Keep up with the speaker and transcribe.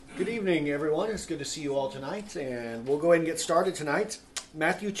Good evening, everyone. It's good to see you all tonight, and we'll go ahead and get started tonight.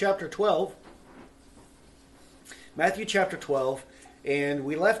 Matthew chapter 12. Matthew chapter 12, and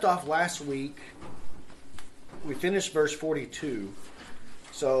we left off last week. We finished verse 42,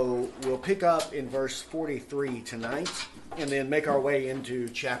 so we'll pick up in verse 43 tonight, and then make our way into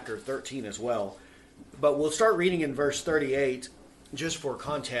chapter 13 as well. But we'll start reading in verse 38, just for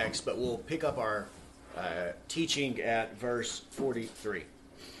context, but we'll pick up our teaching at verse 43.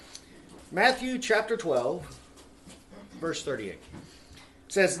 Matthew chapter 12, verse 38. It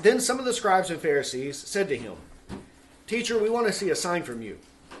says, "Then some of the scribes and Pharisees said to him, 'Teacher, we want to see a sign from you.'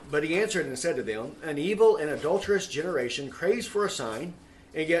 But he answered and said to them, 'An evil and adulterous generation craves for a sign,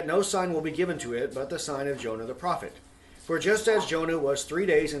 and yet no sign will be given to it but the sign of Jonah the prophet. For just as Jonah was 3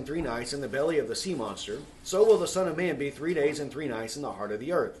 days and 3 nights in the belly of the sea monster, so will the Son of Man be 3 days and 3 nights in the heart of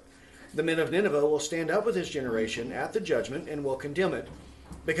the earth. The men of Nineveh will stand up with this generation at the judgment and will condemn it,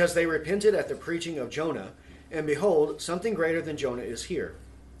 because they repented at the preaching of Jonah, and behold, something greater than Jonah is here.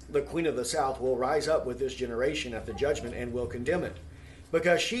 The queen of the south will rise up with this generation at the judgment and will condemn it,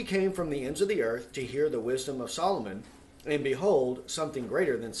 because she came from the ends of the earth to hear the wisdom of Solomon, and behold, something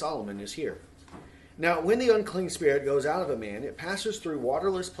greater than Solomon is here. Now when the unclean spirit goes out of a man, it passes through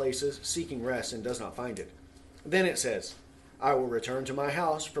waterless places seeking rest and does not find it. Then it says, I will return to my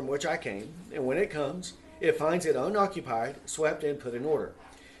house from which I came, and when it comes, it finds it unoccupied, swept, and put in order.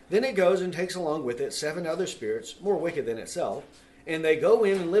 Then it goes and takes along with it 7 other spirits, more wicked than itself, and they go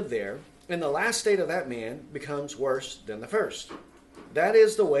in and live there, and the last state of that man becomes worse than the first. That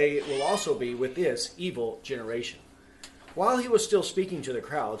is the way it will also be with this evil generation.' While he was still speaking to the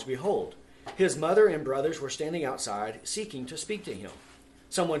crowds, behold, his mother and brothers were standing outside, seeking to speak to him.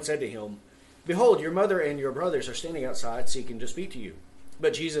 Someone said to him, 'Behold, your mother and your brothers are standing outside, seeking to speak to you.'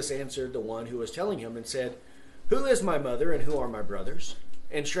 But Jesus answered the one who was telling him and said, 'Who is my mother and who are my brothers?'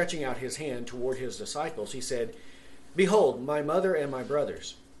 And stretching out his hand toward his disciples, he said, 'Behold, my mother and my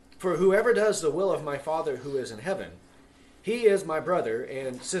brothers. For whoever does the will of my Father who is in heaven, he is my brother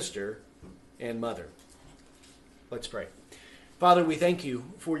and sister and mother.'" Let's pray. Father, we thank you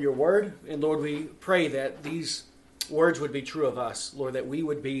for your word. And Lord, we pray that these words would be true of us. Lord, that we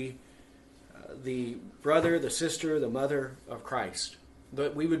would be the brother, the sister, the mother of Christ.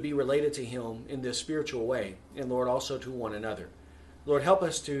 That we would be related to him in this spiritual way. And Lord, also to one another. Lord, help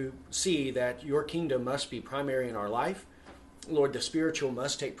us to see that your kingdom must be primary in our life. Lord, the spiritual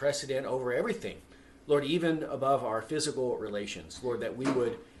must take precedent over everything. Lord, even above our physical relations. Lord, that we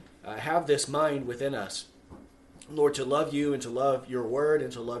would have this mind within us. Lord, to love you and to love your word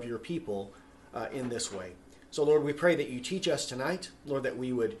and to love your people in this way. So, Lord, we pray that you teach us tonight. Lord, that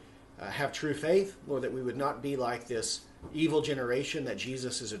we would have true faith. Lord, that we would not be like this evil generation that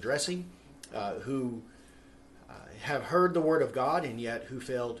Jesus is addressing, who have heard the word of God and yet who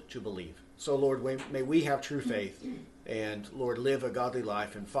failed to believe. So, Lord, may we have true faith and, Lord, live a godly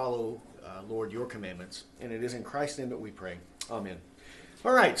life and follow, Lord, your commandments. And it is in Christ's name that we pray. Amen.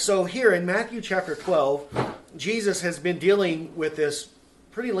 All right, so here in Matthew chapter 12, Jesus has been dealing with this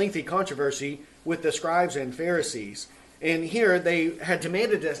pretty lengthy controversy with the scribes and Pharisees. And here they had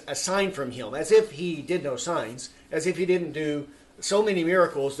demanded a sign from him, as if he did no signs, as if he didn't do so many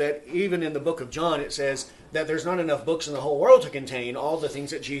miracles that even in the book of John it says that there's not enough books in the whole world to contain all the things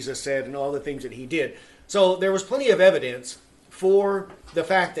that Jesus said and all the things that he did. So there was plenty of evidence for the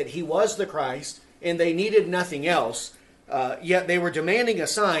fact that he was the Christ and they needed nothing else. Yet they were demanding a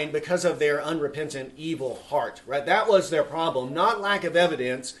sign because of their unrepentant, evil heart. Right? That was their problem. Not lack of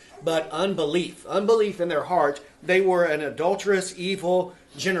evidence, but unbelief. Unbelief in their heart. They were an adulterous, evil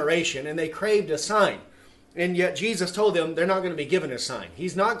generation, and they craved a sign. And yet Jesus told them they're not going to be given a sign.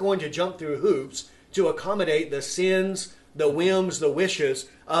 He's not going to jump through hoops to accommodate the sins, the whims, the wishes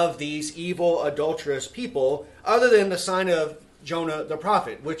of these evil, adulterous people, other than the sign of Jonah the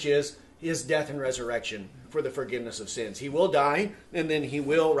prophet, which is his death and resurrection for the forgiveness of sins. He will die, and then he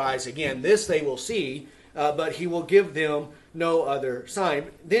will rise again. This they will see, but he will give them no other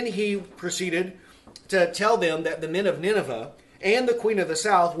sign. Then he proceeded to tell them that the men of Nineveh and the queen of the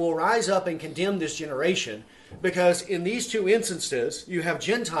south will rise up and condemn this generation, because in these two instances, you have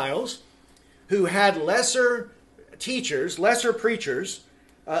Gentiles who had lesser teachers, lesser preachers,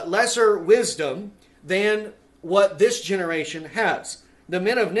 lesser wisdom than what this generation has. The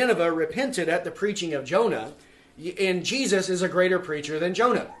men of Nineveh repented at the preaching of Jonah, and Jesus is a greater preacher than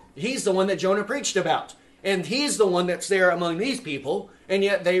Jonah. He's the one that Jonah preached about, and he's the one that's there among these people, and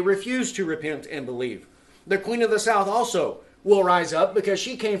yet they refuse to repent and believe. The queen of the south also will rise up because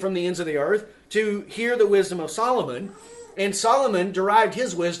she came from the ends of the earth to hear the wisdom of Solomon, and Solomon derived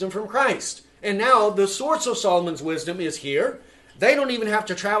his wisdom from Christ. And now the source of Solomon's wisdom is here. They don't even have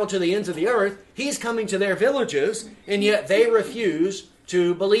to travel to the ends of the earth. He's coming to their villages, and yet they refuse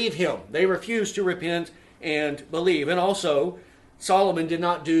to believe him. They refuse to repent and believe. And also, Solomon did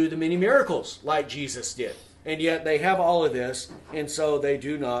not do the many miracles like Jesus did. And yet they have all of this, and so they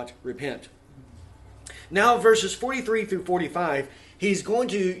do not repent. Now, verses 43 through 45, he's going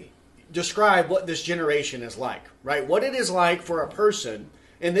to describe what this generation is like, right? What it is like for a person,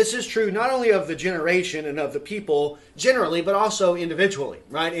 and this is true not only of the generation and of the people generally, but also individually,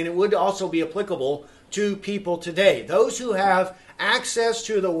 right? And it would also be applicable to people today. Those who have access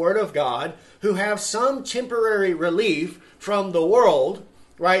to the Word of God, who have some temporary relief from the world,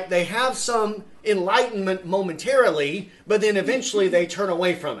 right? They have some enlightenment momentarily, but then eventually they turn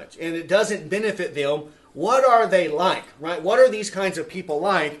away from it, and it doesn't benefit them. What are they like, right? What are these kinds of people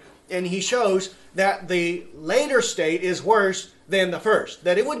like? And he shows that the later state is worse than the first.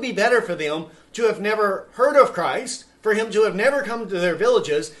 That it would be better for them to have never heard of Christ, for him to have never come to their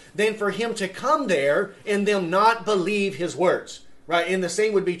villages, than for him to come there and them not believe his words. Right? And the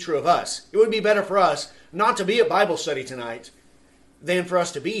same would be true of us. It would be better for us not to be at Bible study tonight than for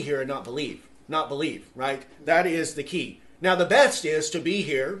us to be here and not believe. Not believe, right? That is the key. Now the best is to be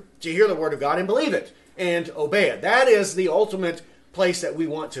here, to hear the Word of God and believe it and obey it. That is the ultimate place that we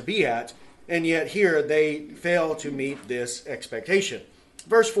want to be at, and yet here they fail to meet this expectation.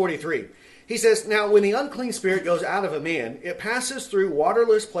 Verse 43, he says, "Now when the unclean spirit goes out of a man, it passes through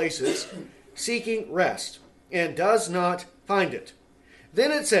waterless places, seeking rest, and does not find it.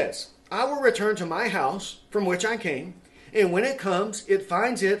 Then it says, I will return to my house from which I came, and when it comes, it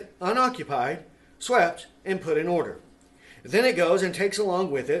finds it unoccupied, swept, and put in order. Then it goes and takes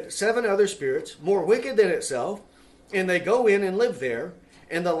along with it 7 other spirits, more wicked than itself, and they go in and live there,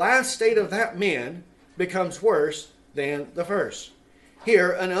 and the last state of that man becomes worse than the first."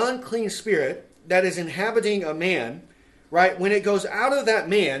 Here, an unclean spirit that is inhabiting a man, right, when it goes out of that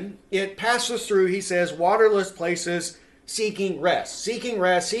man, it passes through, he says, waterless places, seeking rest,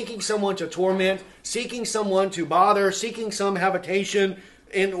 seeking someone to torment, seeking someone to bother, seeking some habitation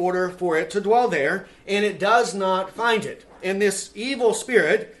in order for it to dwell there, and it does not find it. And this evil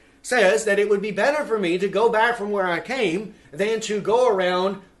spirit says that it would be better for me to go back from where I came than to go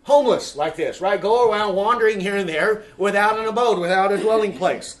around homeless like this, right? Go around wandering here and there without an abode, without a dwelling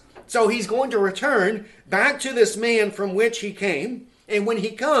place. So he's going to return back to this man from which he came, and when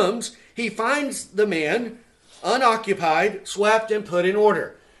he comes, he finds the man unoccupied, swept, and put in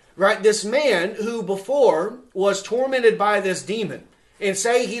order. Right? This man who before was tormented by this demon, and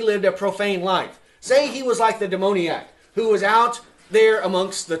say he lived a profane life, say he was like the demoniac who was out there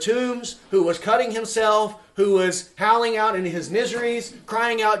amongst the tombs, who was cutting himself, who was howling out in his miseries,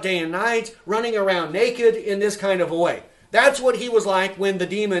 crying out day and night, running around naked in this kind of a way. That's what he was like when the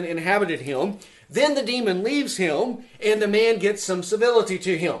demon inhabited him. Then the demon leaves him, and the man gets some civility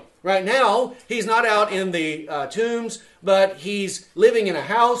to him. Right now, he's not out in the tombs, but he's living in a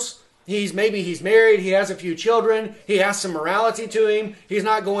house. Maybe he's married, he has a few children, he has some morality to him, he's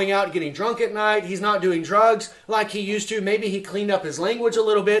not going out getting drunk at night, he's not doing drugs like he used to, maybe he cleaned up his language a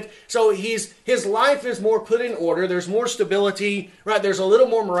little bit, so his life is more put in order, there's more stability, right? There's a little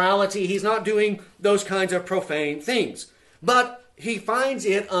more morality, he's not doing those kinds of profane things. But he finds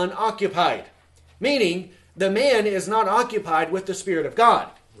it unoccupied, meaning the man is not occupied with the Spirit of God.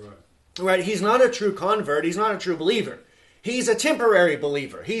 Right? He's not a true convert, he's not a true believer. He's a temporary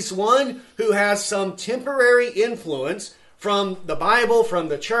believer. He's one who has some temporary influence from the Bible, from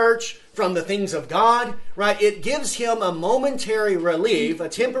the church, from the things of God, right? It gives him a momentary relief, a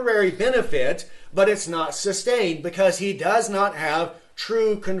temporary benefit, but it's not sustained because he does not have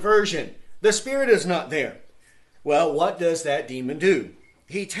true conversion. The Spirit is not there. Well, what does that demon do?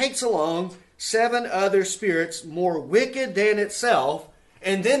 He takes along 7 other spirits more wicked than itself,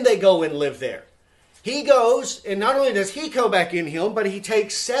 and then they go and live there. He goes, and not only does he go back in him, but he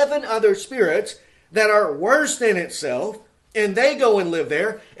takes 7 other spirits that are worse than itself, and they go and live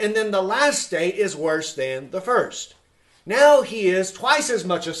there, and then the last state is worse than the first. Now he is twice as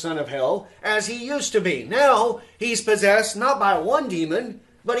much a son of hell as he used to be. Now he's possessed not by 1 demon,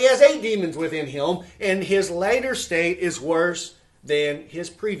 but he has 8 demons within him, and his later state is worse than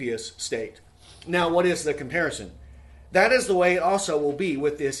his previous state. Now, what is the comparison? That is the way it also will be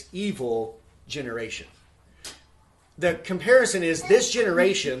with this evil generation. The comparison is this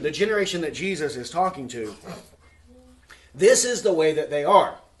generation, the generation that Jesus is talking to, this is the way that they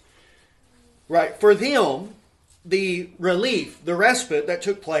are. Right? For them, the relief, the respite that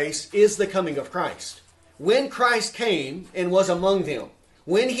took place is the coming of Christ. When Christ came and was among them,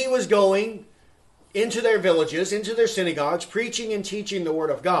 when he was going into their villages, into their synagogues, preaching and teaching the Word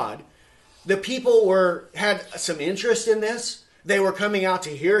of God, the people had some interest in this. They were coming out to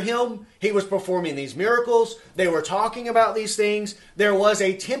hear him. He was performing these miracles. They were talking about these things. There was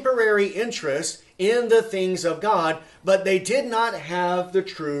a temporary interest in the things of God, but they did not have the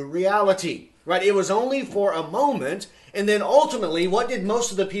true reality, right? It was only for a moment. And then ultimately, what did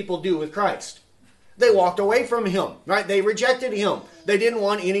most of the people do with Christ? They walked away from him, right? They rejected him. They didn't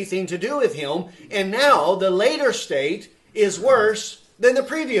want anything to do with him. And now the later state is worse than the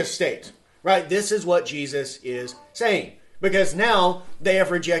previous state, right? This is what Jesus is saying. Because now they have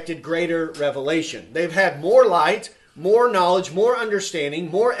rejected greater revelation. They've had more light, more knowledge, more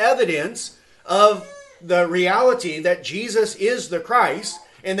understanding, more evidence of the reality that Jesus is the Christ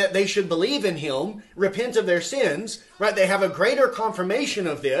and that they should believe in him, repent of their sins, right? They have a greater confirmation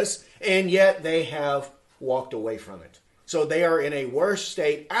of this, and yet they have walked away from it. So they are in a worse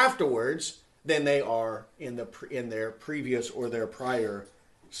state afterwards than they are in their previous or their prior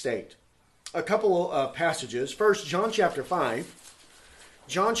state. A couple of passages. First, John chapter 5.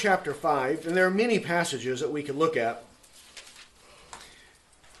 John chapter 5, and there are many passages that we could look at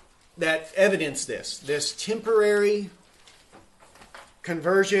that evidence this temporary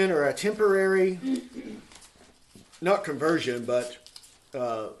conversion, or a temporary, not conversion, but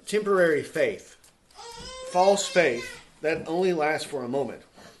temporary faith, false faith that only lasts for a moment.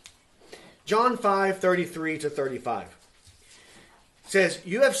 John 5:33-35 says,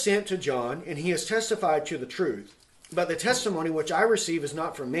 "You have sent to John, and he has testified to the truth. But the testimony which I receive is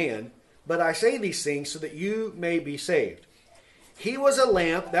not from man, but I say these things so that you may be saved. He was a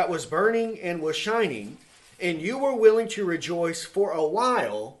lamp that was burning and was shining, and you were willing to rejoice for a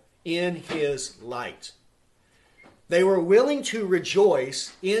while in his light." They were willing to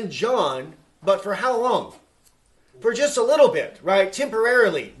rejoice in John, but for how long? For just a little bit, right?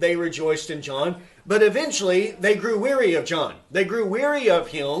 Temporarily they rejoiced in John, but eventually they grew weary of John. They grew weary of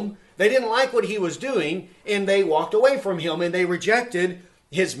him. They didn't like what he was doing, and they walked away from him, and they rejected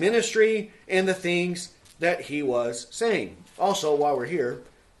his ministry and the things that he was saying. Also, while we're here,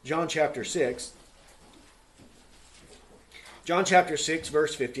 John chapter 6. John chapter 6,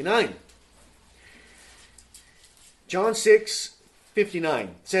 verse 59. John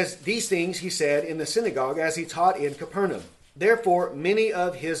 6:59 says, "These things he said in the synagogue as he taught in Capernaum. Therefore many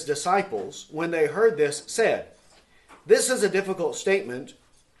of his disciples, when they heard this, said, 'This is a difficult statement.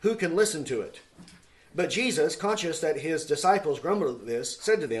 Who can listen to it?' But Jesus, conscious that his disciples grumbled at this,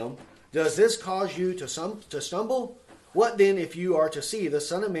 said to them, 'Does this cause you to stumble? What then if you are to see the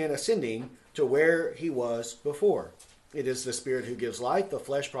Son of Man ascending to where he was before? It is the Spirit who gives life. The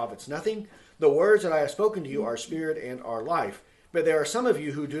flesh profits nothing. The words that I have spoken to you are spirit and are life. But there are some of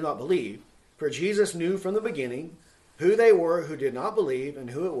you who do not believe.' For Jesus knew from the beginning who they were who did not believe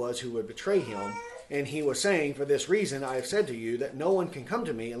and who it was who would betray him. And he was saying, 'For this reason I have said to you that no one can come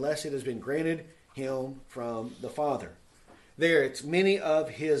to me unless it has been granted him from the Father.'" There, it's many of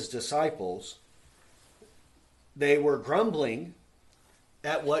his disciples. They were grumbling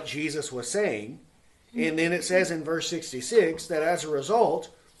at what Jesus was saying. And then it says in verse 66 that as a result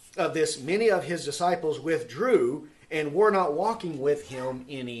of this, many of his disciples withdrew and were not walking with him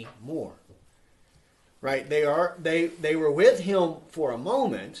anymore. Right? They were with him for a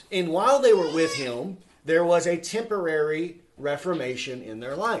moment, and while they were with him, there was a temporary reformation in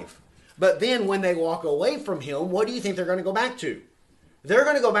their life. But then when they walk away from him, what do you think they're going to go back to? They're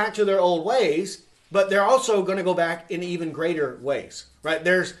going to go back to their old ways, but they're also going to go back in even greater ways. Right?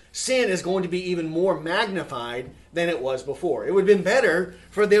 Their sin is going to be even more magnified than it was before. It would have been better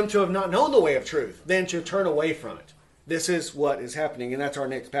for them to have not known the way of truth than to turn away from it. This is what is happening, and that's our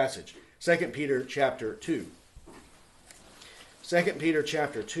next passage. 2 Peter chapter 2. 2 Peter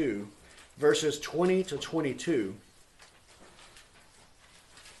chapter 2, verses 20-22.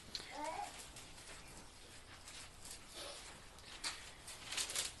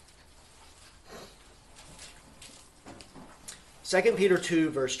 Second Peter 2,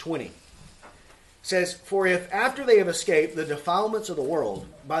 verse 20 says, "For if after they have escaped the defilements of the world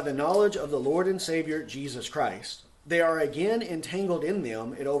by the knowledge of the Lord and Savior Jesus Christ, they are again entangled in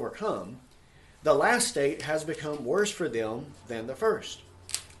them and overcome, the last state has become worse for them than the first.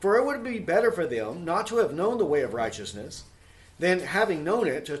 For it would be better for them not to have known the way of righteousness than, having known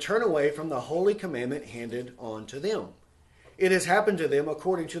it, to turn away from the holy commandment handed on to them. It has happened to them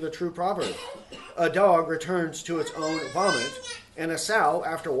according to the true proverb. A dog returns to its own vomit, and a sow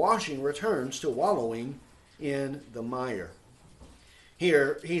after washing returns to wallowing in the mire."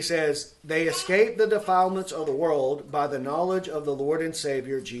 Here he says, they escape the defilements of the world by the knowledge of the Lord and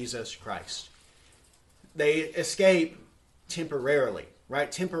Savior Jesus Christ. They escape temporarily,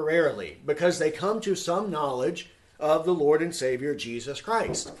 right? Temporarily, because they come to some knowledge of the Lord and Savior Jesus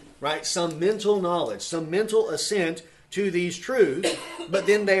Christ, right? Some mental knowledge, some mental assent to these truths, but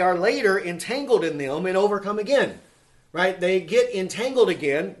then they are later entangled in them and overcome again. Right? They get entangled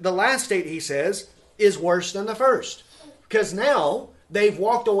again. The last state, he says, is worse than the first. Because now they've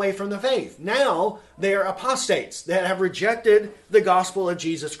walked away from the faith. Now they are apostates that have rejected the gospel of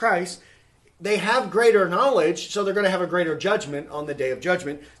Jesus Christ. They have greater knowledge, so they're going to have a greater judgment on the day of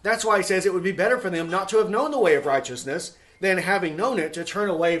judgment. That's why he says it would be better for them not to have known the way of righteousness than having known it to turn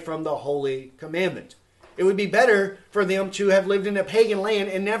away from the holy commandment. It would be better for them to have lived in a pagan land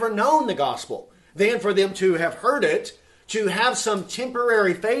and never known the gospel than for them to have heard it, to have some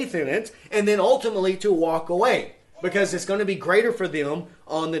temporary faith in it, and then ultimately to walk away. Because it's going to be greater for them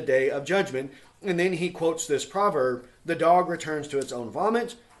on the day of judgment. And then he quotes this proverb, "The dog returns to its own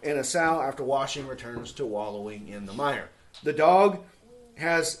vomit, and a sow after washing returns to wallowing in the mire." The dog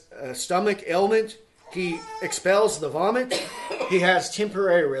has a stomach ailment. He expels the vomit. He has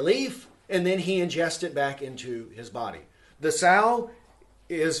temporary relief, and then he ingests it back into his body. The sow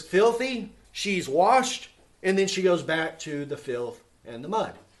is filthy. She's washed, and then she goes back to the filth and the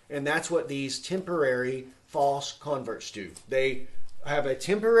mud. And that's what these temporary false converts do. They have a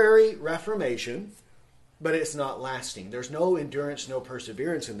temporary reformation, but it's not lasting. There's no endurance, no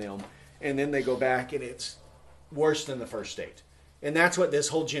perseverance in them. And then they go back and it's worse than the first state. And that's what this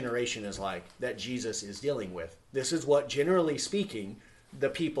whole generation is like that Jesus is dealing with. This is what, generally speaking, the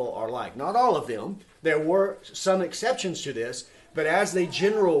people are like. Not all of them. There were some exceptions to this, but as the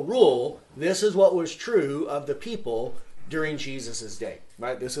general rule, this is what was true of the people during Jesus' day.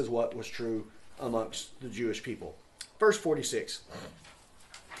 Right? This is what was true amongst the Jewish people. Verse 46.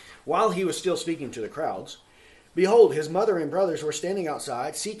 While he was still speaking to the crowds, behold, his mother and brothers were standing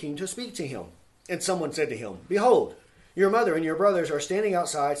outside seeking to speak to him. And someone said to him, "Behold, your mother and your brothers are standing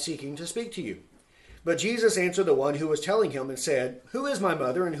outside seeking to speak to you." But Jesus answered the one who was telling him and said, "Who is my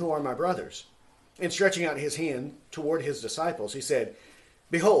mother and who are my brothers?" And stretching out his hand toward his disciples, he said,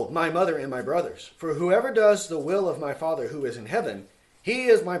 "Behold, my mother and my brothers. For whoever does the will of my Father who is in heaven, he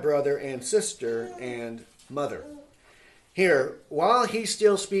is my brother and sister and mother." Here, while he's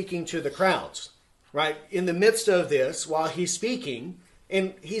still speaking to the crowds, right, in the midst of this, while he's speaking,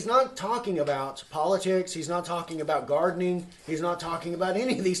 and he's not talking about politics, he's not talking about gardening, he's not talking about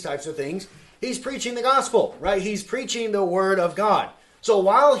any of these types of things. He's preaching the gospel, right? He's preaching the word of God. So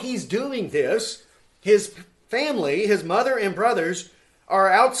while he's doing this, his family, his mother and brothers, are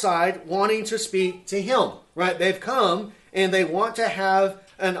outside wanting to speak to him, right? They've come and they want to have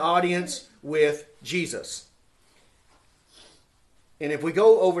an audience with Jesus. And if we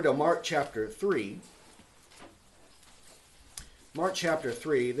go over to Mark chapter 3,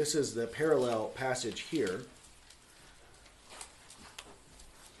 this is the parallel passage here.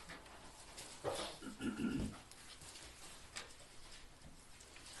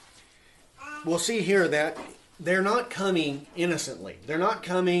 We'll see here that they're not coming innocently. They're not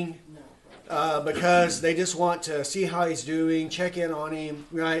coming because they just want to see how he's doing, check in on him,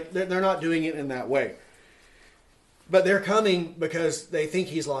 right? They're not doing it in that way. But they're coming because they think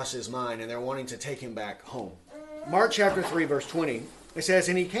he's lost his mind and they're wanting to take him back home. Mark chapter 3, verse 20, it says,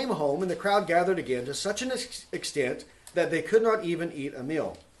 "And he came home, and the crowd gathered again to such an extent that they could not even eat a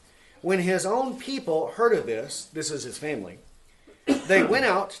meal. When his own people heard of this," this is his family, "they went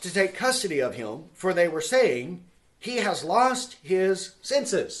out to take custody of him, for they were saying, 'He has lost his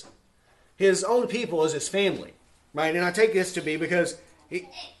senses.'" His own people is his family, right? And I take this to be because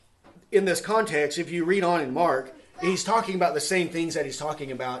in this context, if you read on in Mark, he's talking about the same things that he's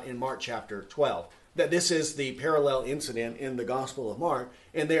talking about in Mark chapter 12. That this is the parallel incident in the Gospel of Mark.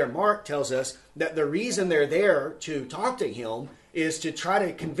 And there Mark tells us that the reason they're there to talk to him is to try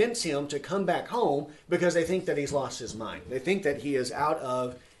to convince him to come back home because they think that he's lost his mind. They think that he is out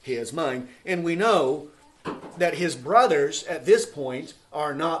of his mind. And we know that his brothers at this point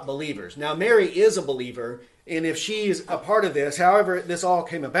are not believers. Now Mary is a believer, and if she's a part of this, however this all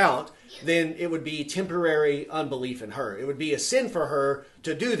came about, then it would be temporary unbelief in her. It would be a sin for her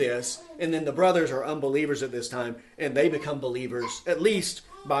to do this, and then the brothers are unbelievers at this time, and they become believers, at least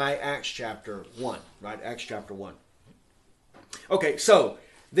by Acts chapter 1, right? Acts chapter 1. Okay, so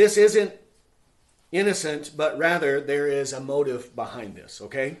this isn't innocent, but rather there is a motive behind this,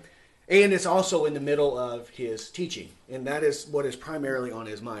 okay? And it's also in the middle of his teaching, and that is what is primarily on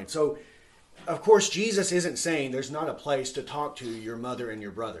his mind. So, of course, Jesus isn't saying there's not a place to talk to your mother and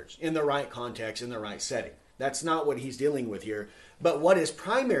your brothers in the right context, in the right setting. That's not what he's dealing with here. But what is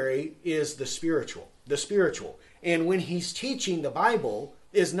primary is the spiritual. The spiritual. And when he's teaching the Bible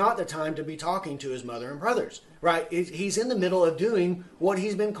is not the time to be talking to his mother and brothers, right? He's in the middle of doing what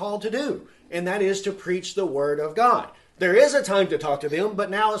he's been called to do, and that is to preach the word of God. There is a time to talk to them,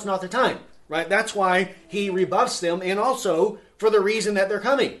 but now is not the time, right? That's why he rebuffs them, and also for the reason that they're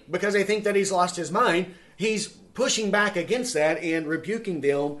coming, because they think that he's lost his mind. He's pushing back against that and rebuking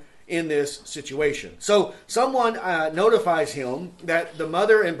them in this situation. So someone notifies him that the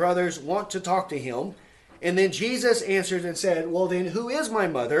mother and brothers want to talk to him, and then Jesus answered and said, well, then who is my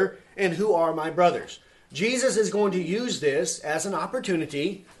mother and who are my brothers? Jesus is going to use this as an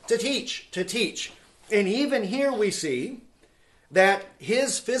opportunity to teach. And even here we see that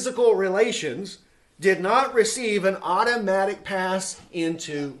his physical relations did not receive an automatic pass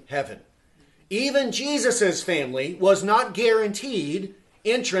into heaven. Even Jesus' family was not guaranteed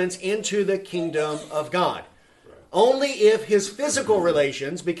entrance into the kingdom of God. Only if his physical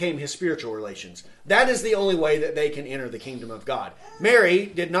relations became his spiritual relations. That is the only way that they can enter the kingdom of God. Mary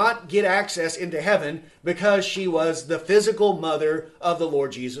did not get access into heaven because she was the physical mother of the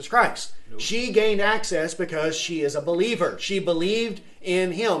Lord Jesus Christ. Nope. She gained access because she is a believer. She believed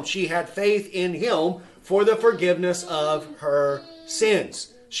in him. She had faith in him for the forgiveness of her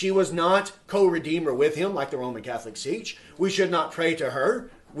sins. She was not co-redeemer with him like the Roman Catholics teach. We should not pray to her.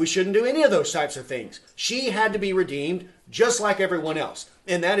 We shouldn't do any of those types of things. She had to be redeemed just like everyone else.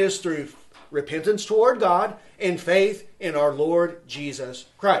 And that is through repentance toward God and faith in our Lord Jesus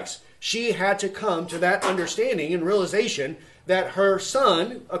Christ. She had to come to that understanding and realization that her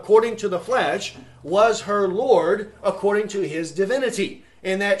son, according to the flesh, was her Lord according to his divinity.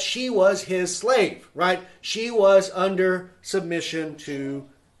 And that she was his slave, right? She was under submission to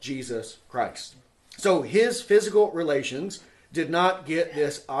Jesus Christ. So his physical relations did not get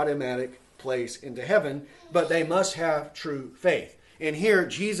this automatic place into heaven, but they must have true faith. And here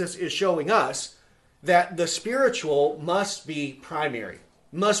Jesus is showing us that the spiritual must be primary.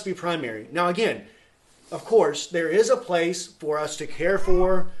 Must be primary. Now again, of course, there is a place for us to care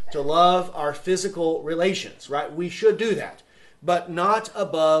for, to love our physical relations, right? We should do that, but not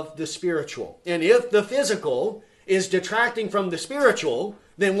above the spiritual. And if the physical is detracting from the spiritual,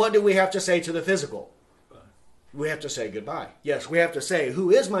 then what do we have to say to the physical? We have to say goodbye. Yes, we have to say,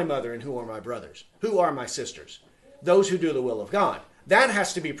 who is my mother and who are my brothers? Who are my sisters? Those who do the will of God. That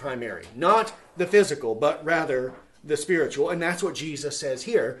has to be primary, not the physical, but rather the spiritual. And that's what Jesus says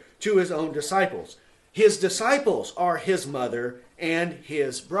here to his own disciples. His disciples are his mother and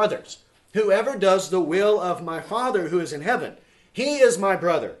his brothers. Whoever does the will of my Father who is in heaven, he is my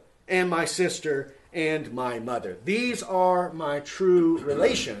brother and my sister and my mother. These are my true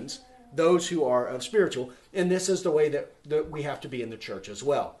relations, those who are of spiritual. And this is the way that we have to be in the church as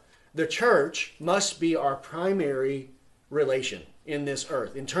well. The church must be our primary relation in this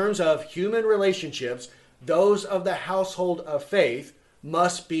earth. In terms of human relationships, those of the household of faith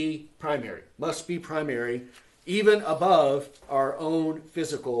must be primary, even above our own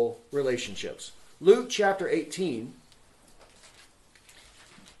physical relationships. Luke chapter 18.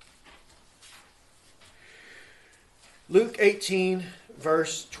 Luke 18,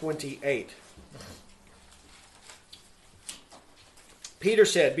 verse 28. Peter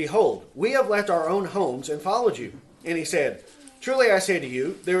said, behold, we have left our own homes and followed you. And he said, truly I say to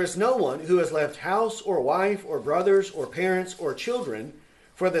you, there is no one who has left house or wife or brothers or parents or children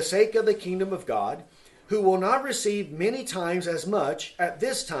for the sake of the kingdom of God, who will not receive many times as much at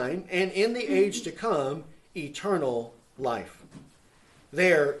this time and in the age to come eternal life.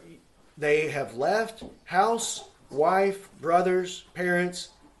 There they have left house, wife, brothers, parents,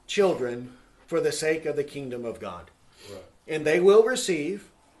 children for the sake of the kingdom of God. Right. And they will receive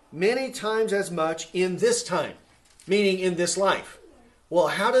many times as much in this time, meaning in this life. Well,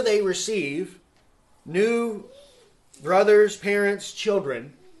 how do they receive new brothers, parents,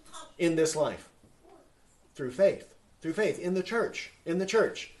 children in this life? Through faith. Through faith in the church. In the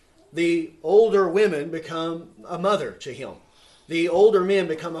church. The older women become a mother to him. The older men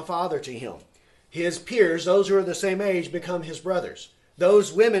become a father to him. His peers, those who are the same age, become his brothers.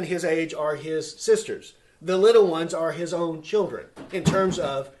 Those women his age are his sisters. The little ones are his own children in terms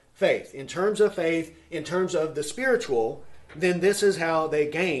of faith. In terms of faith, in terms of the spiritual, then this is how they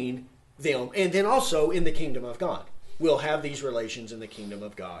gain them. And then also in the kingdom of God. We'll have these relations in the kingdom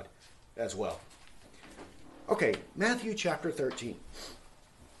of God as well. Okay, Matthew chapter 13.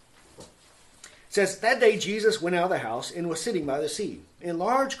 It says, that day Jesus went out of the house and was sitting by the sea. And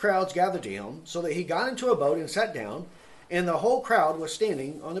large crowds gathered to him, so that he got into a boat and sat down, and the whole crowd was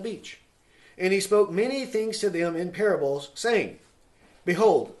standing on the beach. And he spoke many things to them in parables, saying,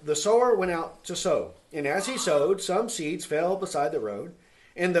 behold, the sower went out to sow. And as he sowed, some seeds fell beside the road,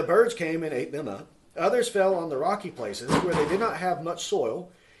 and the birds came and ate them up. Others fell on the rocky places, where they did not have much soil,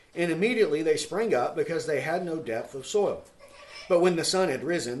 and immediately they sprang up, because they had no depth of soil. But when the sun had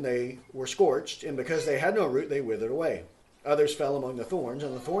risen, they were scorched, and because they had no root, they withered away. Others fell among the thorns,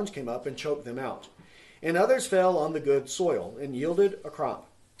 and the thorns came up and choked them out. And others fell on the good soil and yielded a crop,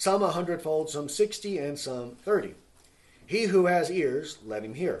 some 100-fold, some 60, and some 30. He who has ears, let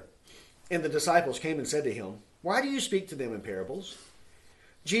him hear. And the disciples came and said to him, Why do you speak to them in parables?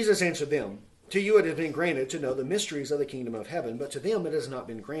 Jesus answered them, To you it has been granted to know the mysteries of the kingdom of heaven, but to them it has not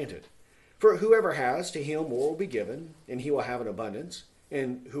been granted. For whoever has, to him more will be given, and he will have an abundance.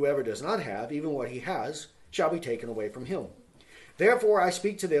 And whoever does not have, even what he has, shall be taken away from him. Therefore I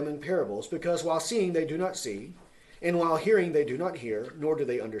speak to them in parables, because while seeing they do not see, and while hearing they do not hear, nor do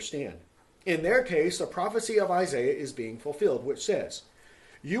they understand. In their case, the prophecy of Isaiah is being fulfilled, which says,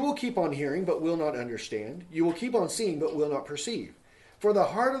 You will keep on hearing, but will not understand. You will keep on seeing, but will not perceive. For the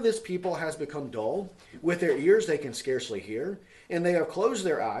heart of this people has become dull. With their ears they can scarcely hear, and they have closed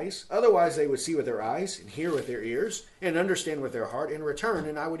their eyes. Otherwise they would see with their eyes, and hear with their ears, and understand with their heart, and return,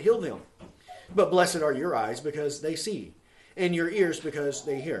 and I would heal them. But blessed are your eyes, because they see, and your ears, because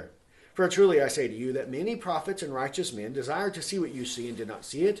they hear. For truly I say to you that many prophets and righteous men desired to see what you see and did not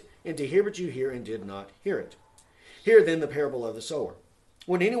see it, and to hear what you hear and did not hear it. Hear then the parable of the sower.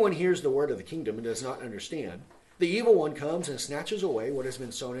 When anyone hears the word of the kingdom and does not understand, the evil one comes and snatches away what has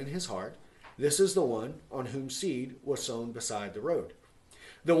been sown in his heart. This is the one on whom seed was sown beside the road.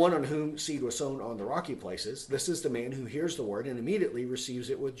 The one on whom seed was sown on the rocky places, this is the man who hears the word and immediately receives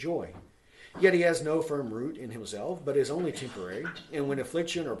it with joy. Yet he has no firm root in himself, but is only temporary, and when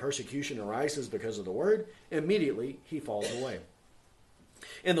affliction or persecution arises because of the word, immediately he falls away.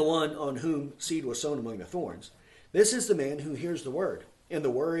 And the one on whom seed was sown among the thorns, this is the man who hears the word, and the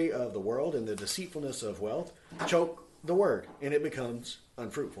worry of the world and the deceitfulness of wealth choke the word, and it becomes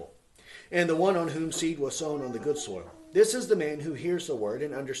unfruitful. And the one on whom seed was sown on the good soil, this is the man who hears the word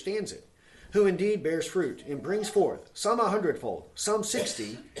and understands it, who indeed bears fruit and brings forth some 100-fold, some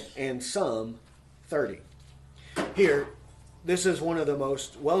 60, and some 30. Here, this is one of the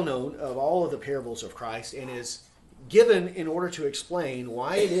most well-known of all of the parables of Christ, and is given in order to explain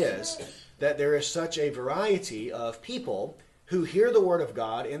why it is that there is such a variety of people who hear the word of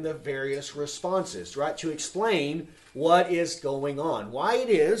God in the various responses, right? To explain what is going on. Why it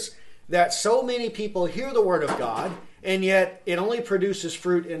is that so many people hear the word of God, and yet it only produces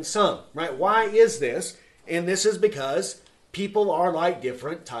fruit in some, right? Why is this? And this is because people are like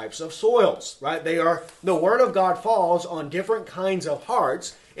different types of soils, right? The word of God falls on different kinds of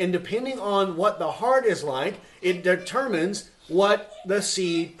hearts, and depending on what the heart is like, it determines what the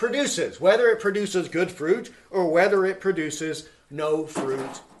seed produces, whether it produces good fruit or whether it produces no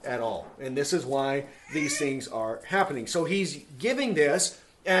fruit at all. And this is why these things are happening. So he's giving this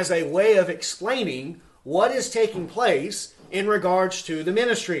as a way of explaining what is taking place in regards to the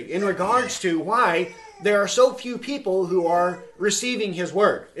ministry, in regards to why there are so few people who are receiving his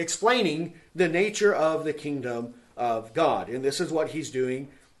word, explaining the nature of the kingdom of God. And this is what he's doing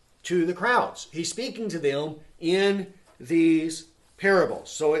to the crowds. He's speaking to them in these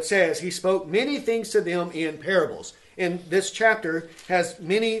parables. So it says he spoke many things to them in parables. And this chapter has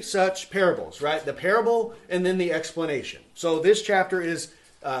many such parables, right? The parable and then the explanation. So this chapter is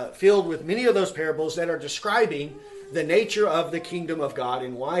filled with many of those parables that are describing the nature of the kingdom of God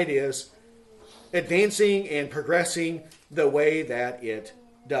and why it is advancing and progressing the way that it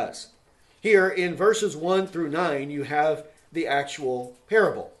does. Here in verses 1 through 9, you have the actual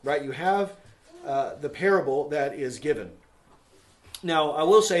parable, right? You have the parable that is given. Now, I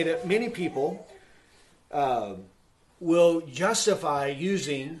will say that many people will justify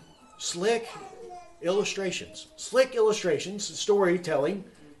using slick illustrations, storytelling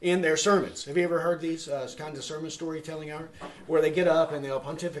in their sermons. Have you ever heard these kinds of sermon storytelling hour? Where they get up and they'll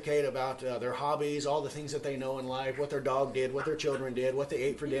pontificate about their hobbies, all the things that they know in life, what their dog did, what their children did, what they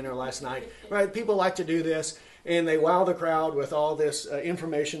ate for dinner last night. Right? People like to do this, and they wow the crowd with all this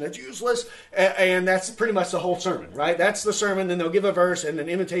information that's useless, and that's pretty much the whole sermon, right? That's the sermon, then they'll give a verse and an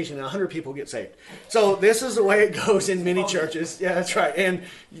invitation, and 100 people get saved. So this is the way it goes in many churches. Yeah, that's right. And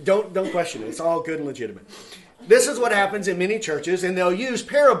don't question it. It's all good and legitimate. This is what happens in many churches, and they'll use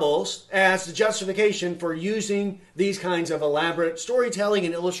parables as the justification for using these kinds of elaborate storytelling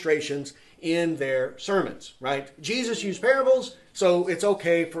and illustrations in their sermons, right? Jesus used parables, so it's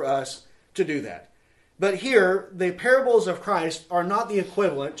okay for us to do that. But here, the parables of Christ are not the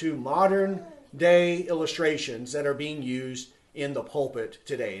equivalent to modern day illustrations that are being used in the pulpit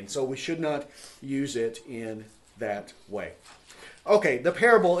today. And so we should not use it in that way. Okay, the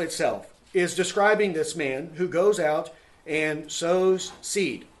parable itself is describing this man who goes out and sows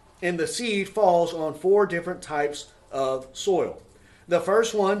seed. And the seed falls on 4 different types of soil. The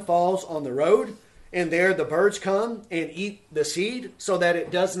first one falls on the road, and there the birds come and eat the seed so that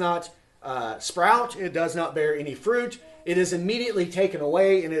it does not sprout, it does not bear any fruit, it is immediately taken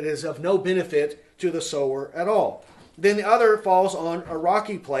away, and it is of no benefit to the sower at all. Then the other falls on a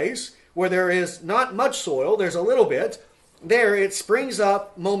rocky place where there is not much soil, there's a little bit. There it springs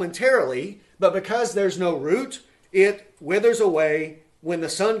up momentarily, but because there's no root, it withers away when the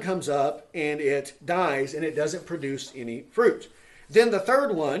sun comes up, and it dies, and it doesn't produce any fruit. Then the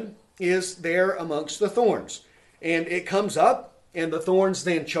third one is there amongst the thorns, and it comes up, and the thorns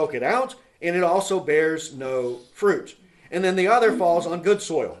then choke it out, and it also bears no fruit. And then the other falls on good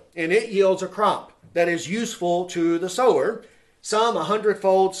soil, and it yields a crop that is useful to the sower, some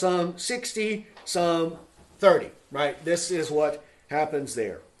 100-fold, some 60, some 30, right? This is what happens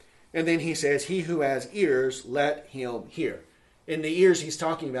there. And then he says, he who has ears, let him hear. And the ears he's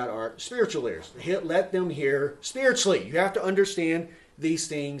talking about are spiritual ears. Let them hear spiritually. You have to understand these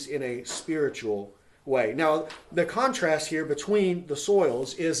things in a spiritual way. Now, the contrast here between the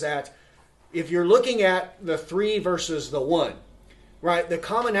soils is that if you're looking at the 3 versus the 1, right, the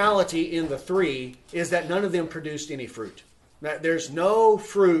commonality in the 3 is that none of them produced any fruit. There's no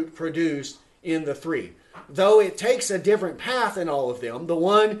fruit produced in the 3. Though it takes a different path in all of them, the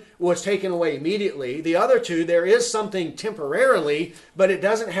 1 was taken away immediately. The other 2, there is something temporarily, but it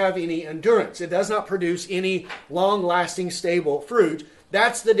doesn't have any endurance. It does not produce any long-lasting, stable fruit.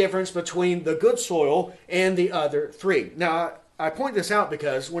 That's the difference between the good soil and the other 3. Now, I point this out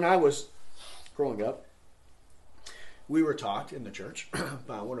because when I was growing up, we were taught in the church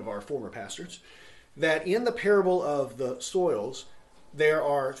by one of our former pastors that in the parable of the soils, there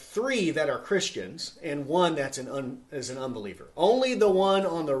are 3 that are Christians and 1 that's is an unbeliever. Only the 1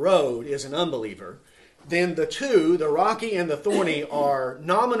 on the road is an unbeliever. Then the 2, the rocky and the thorny, are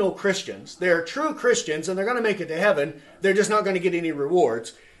nominal Christians. They're true Christians, and they're going to make it to heaven. They're just not going to get any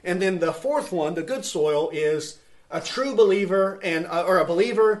rewards. And then the 4th one, the good soil, is a true believer or a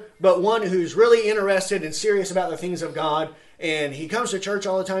believer, but one who's really interested and serious about the things of God. And he comes to church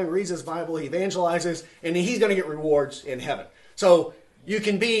all the time, reads his Bible, he evangelizes, and he's going to get rewards in heaven. So you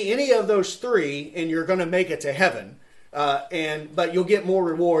can be any of those 3, and you're going to make it to heaven. But you'll get more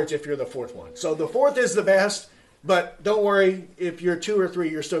rewards if you're the 4th one. So the 4th is the best, but don't worry, if you're 2 or 3,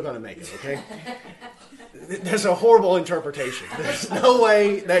 you're still going to make it, okay? There's a horrible interpretation. There's no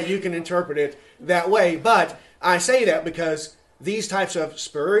way that you can interpret it that way. But I say that because these types of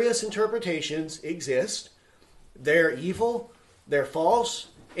spurious interpretations exist. They're evil, they're false,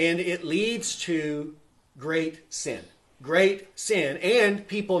 and it leads to great sin. Great sin, and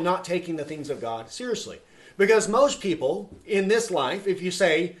people not taking the things of God seriously. Because most people in this life, if you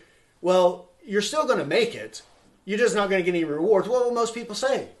say, well, you're still going to make it, you're just not going to get any rewards, what will most people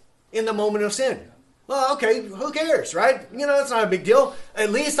say in the moment of sin? Well, okay, who cares, right? It's not a big deal.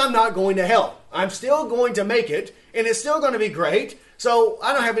 At least I'm not going to hell. I'm still going to make it, and it's still going to be great, so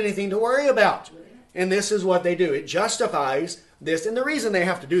I don't have anything to worry about. And this is what they do. It justifies this, and the reason they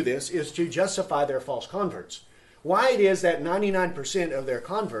have to do this is to justify their false converts. Why it is that 99% of their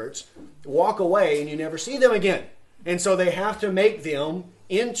converts walk away and you never see them again. And so they have to make them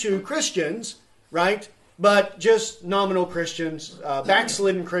into Christians, right? But just nominal Christians,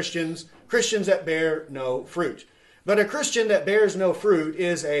 backslidden Christians, Christians that bear no fruit. But a Christian that bears no fruit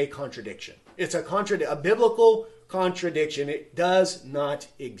is a contradiction. It's a biblical contradiction. It does not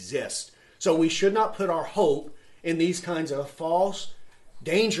exist. So we should not put our hope in these kinds of false,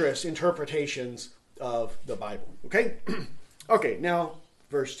 dangerous interpretations of the Bible. Okay? Okay, now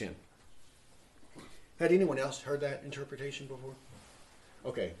verse 10. Had anyone else heard that interpretation before?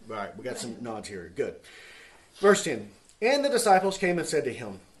 Okay, all right, we got some nods here. Good. Verse 10. And the disciples came and said to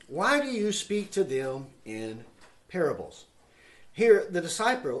him, why do you speak to them in parables? Here, the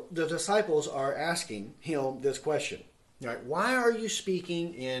disciples are asking him this question. Right? Why are you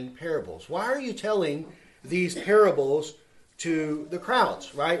speaking in parables? Why are you telling these parables to the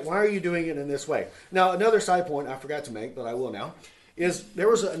crowds, right? Why are you doing it in this way? Now, another side point I forgot to make, but I will now, is there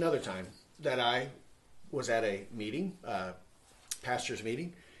was another time that I was at a meeting, pastor's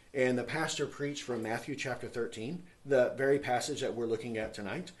meeting, and the pastor preached from Matthew chapter 13, the very passage that we're looking at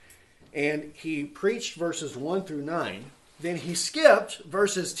tonight. And he preached verses 1 through 9. Then he skipped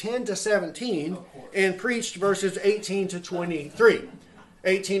verses 10 to 17 and preached verses 18 to 23.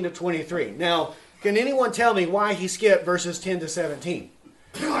 18 to 23. Now, can anyone tell me why he skipped verses 10 to 17?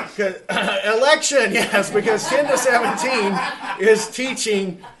 Election, yes, because 10 to 17 is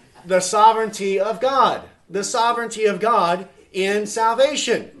teaching the sovereignty of God. The sovereignty of God in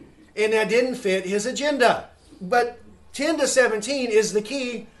salvation. And that didn't fit his agenda. But 10 to 17 is the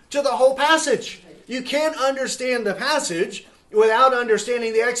key to the whole passage. You can't understand the passage without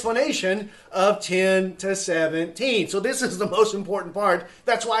understanding the explanation of 10 to 17. So this is the most important part.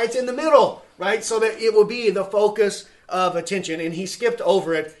 That's why it's in the middle, right? So that it will be the focus of attention, and he skipped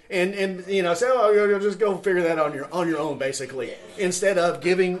over it and said, "Oh, you'll just go figure that on your own," basically, instead of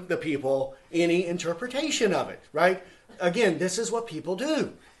giving the people any interpretation of it. Right? Again, this is what people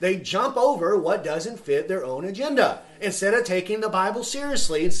do. They jump over what doesn't fit their own agenda. Instead of taking the Bible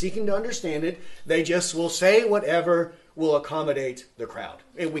seriously and seeking to understand it, they just will say whatever will accommodate the crowd.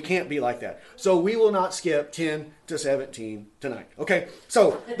 And we can't be like that. So we will not skip 10 to 17 tonight. Okay,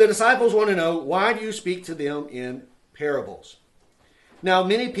 so the disciples want to know, why do you speak to them in parables? Now,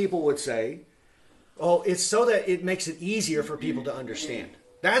 many people would say, oh, it's so that it makes it easier for people to understand.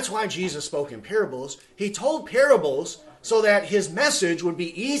 That's why Jesus spoke in parables. He told parables so that his message would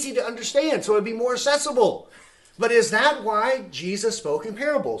be easy to understand, so it would be more accessible. But is that why Jesus spoke in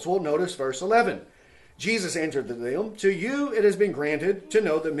parables? Well, notice verse 11. Jesus answered them, "To you it has been granted to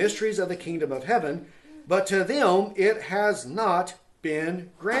know the mysteries of the kingdom of heaven, but to them it has not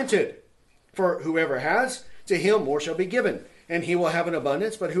been granted. For whoever has, to him more shall be given, and he will have an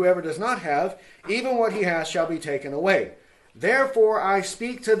abundance, but whoever does not have, even what he has shall be taken away. Therefore I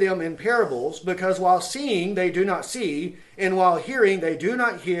speak to them in parables, because while seeing they do not see, and while hearing they do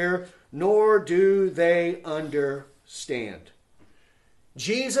not hear, nor do they understand."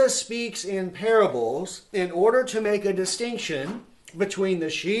 Jesus speaks in parables in order to make a distinction between the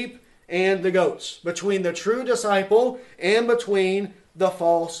sheep and the goats, between the true disciple and between the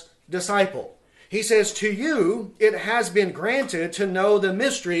false disciple. He says, to you it has been granted to know the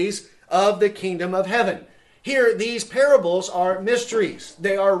mysteries of the kingdom of heaven. Here, these parables are mysteries.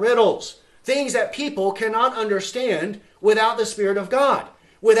 They are riddles, things that people cannot understand without the Spirit of God,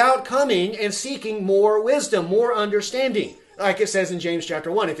 without coming and seeking more wisdom, more understanding. Like it says in James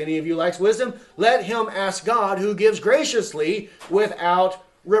chapter 1, if any of you likes wisdom, let him ask God, who gives graciously without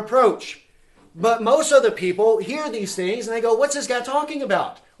reproach. But most of the people hear these things and they go, what's this guy talking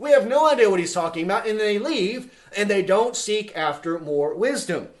about? We have no idea what he's talking about. And they leave and they don't seek after more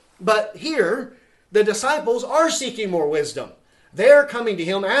wisdom. But here, the disciples are seeking more wisdom. They're coming to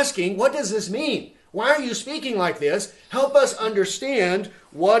him asking, what does this mean? Why are you speaking like this? Help us understand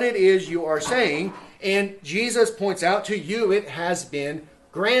what it is you are saying. And Jesus points out, to you it has been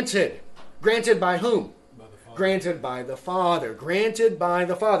granted. Granted by whom? Granted by the Father. Granted by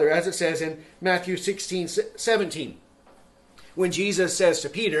the Father, as it says in Matthew 16:17. When Jesus says to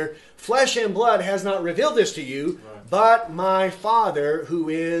Peter, flesh and blood has not revealed this to you, but my Father who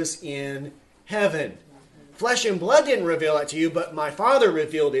is in heaven. Flesh and blood didn't reveal it to you, but my Father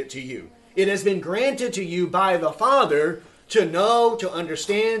revealed it to you. It has been granted to you by the Father to know, to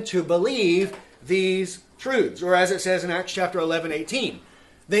understand, to believe these truths. Or as it says in Acts chapter 11:18,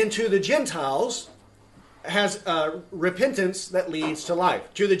 then to the Gentiles has repentance that leads to life.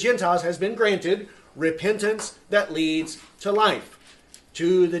 To the Gentiles has been granted repentance that leads to life.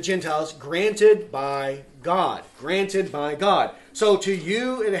 To the Gentiles, granted by God. Granted by God. So to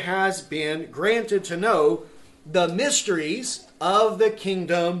you it has been granted to know the mysteries of the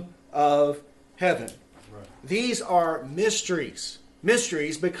kingdom of heaven. Right. These are mysteries.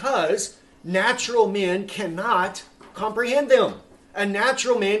 Mysteries because natural men cannot comprehend them. A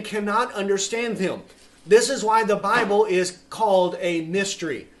natural man cannot understand them. This is why the Bible is called a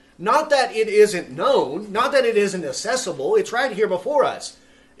mystery. Not that it isn't known, not that it isn't accessible. It's right here before us.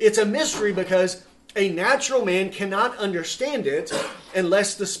 It's a mystery because a natural man cannot understand it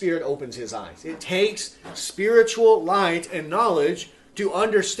unless the Spirit opens his eyes. It takes spiritual light and knowledge to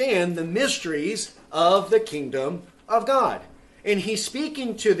understand the mysteries of the kingdom of God. And he's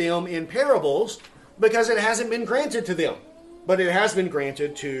speaking to them in parables because it hasn't been granted to them, but it has been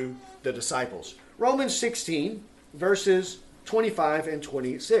granted to the disciples. Romans 16, verses 25 and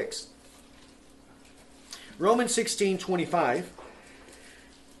 26. Romans 16:25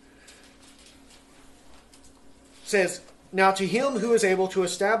 says, now to him who is able to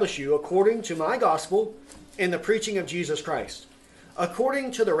establish you according to my gospel and the preaching of Jesus Christ,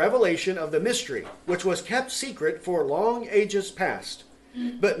 according to the revelation of the mystery, which was kept secret for long ages past,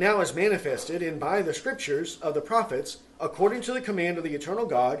 but now is manifested in by the scriptures of the prophets, according to the command of the eternal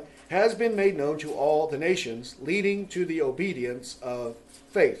God, has been made known to all the nations, leading to the obedience of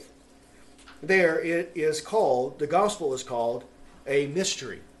faith. There it is called, the gospel is called a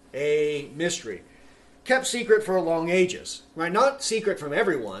mystery. A mystery. Kept secret for long ages. Right? Not secret from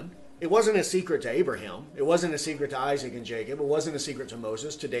everyone. It wasn't a secret to Abraham. It wasn't a secret to Isaac and Jacob. It wasn't a secret to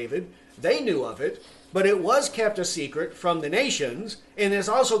Moses, to David. They knew of it. But it was kept a secret from the nations, and is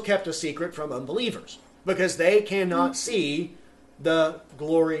also kept a secret from unbelievers, because they cannot see the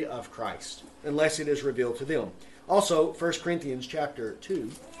glory of Christ unless it is revealed to them. Also, 1 Corinthians chapter 2.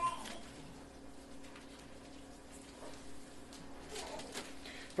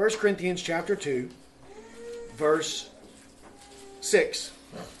 1 Corinthians chapter 2, verse 6.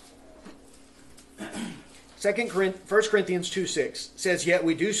 1 Corinthians 2:6 says, "Yet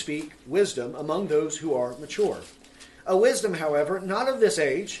we do speak wisdom among those who are mature. A wisdom, however, not of this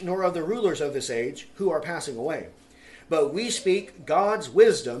age, nor of the rulers of this age, who are passing away. But we speak God's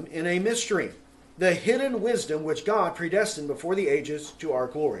wisdom in a mystery, the hidden wisdom which God predestined before the ages to our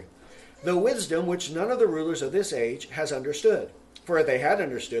glory. The wisdom which none of the rulers of this age has understood. For if they had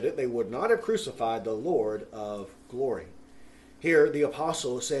understood it, they would not have crucified the Lord of glory." Here, the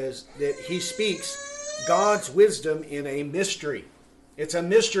apostle says that he speaks God's wisdom in a mystery. It's a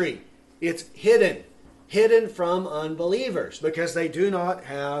mystery. It's hidden from unbelievers because they do not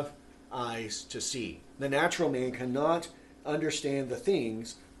have eyes to see. The natural man cannot understand the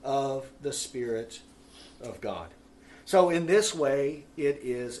things of the Spirit of God. So in this way, it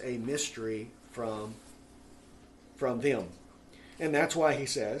is a mystery from them. And that's why he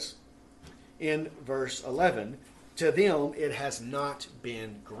says in verse 11, "To them it has not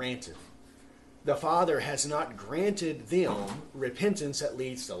been granted." The Father has not granted them repentance that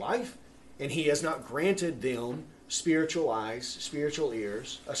leads to life, and he has not granted them spiritual eyes, spiritual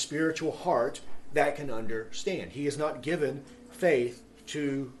ears, a spiritual heart that can understand. He has not given faith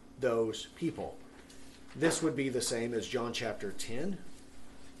to those people. This would be the same as John chapter 10.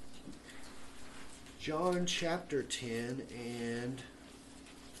 John chapter 10 and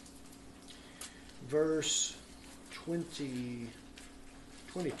verse 22.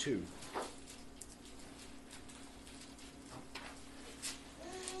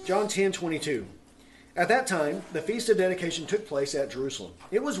 John 10:22. At that time, the Feast of Dedication took place at Jerusalem.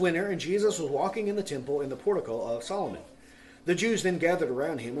 It was winter, and Jesus was walking in the temple in the portico of Solomon. The Jews then gathered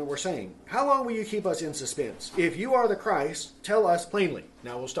around him and were saying, "How long will you keep us in suspense? If you are the Christ, tell us plainly."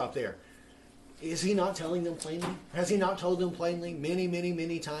 Now we'll stop there. Is he not telling them plainly? Has he not told them plainly many, many,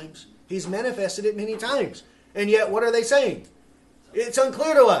 many times? He's manifested it many times. And yet, what are they saying? It's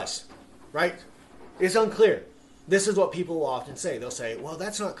unclear to us, right? It's unclear. This is what people will often say. They'll say, "Well,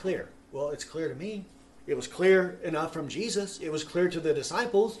 that's not clear." Well, it's clear to me. It was clear enough from Jesus. It was clear to the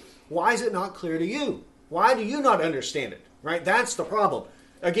disciples. Why is it not clear to you? Why do you not understand it? Right? That's the problem.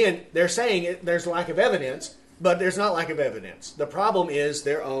 Again, they're saying there's lack of evidence, but there's not lack of evidence. The problem is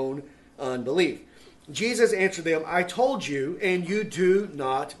their own unbelief. Jesus answered them, "I told you, and you do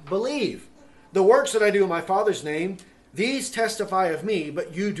not believe. The works that I do in my Father's name, these testify of me,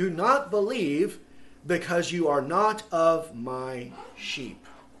 but you do not believe because you are not of my sheep.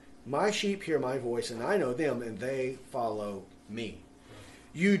 My sheep hear my voice, and I know them, and they follow me.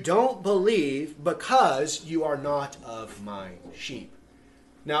 You don't believe because you are not of my sheep."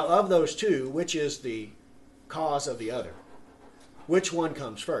 Now, of those two, which is the cause of the other? Which one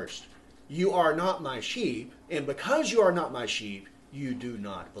comes first? You are not my sheep, and because you are not my sheep, you do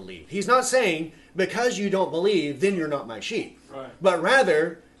not believe. He's not saying, because you don't believe, then you're not my sheep. Right. But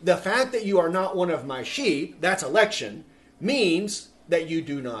rather, the fact that you are not one of my sheep, that's election, means that you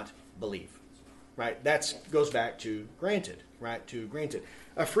do not believe. Right? That goes back to granted. Right? To granted.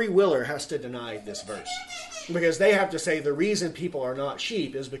 A free willer has to deny this verse. Because they have to say the reason people are not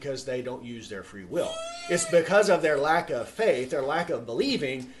sheep is because they don't use their free will. It's because of their lack of faith, their lack of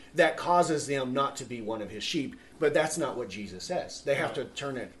believing, that causes them not to be one of his sheep. But that's not what Jesus says. They have to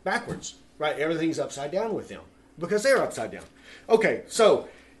turn it backwards. Right? Everything's upside down with them. Because they're upside down. Okay, so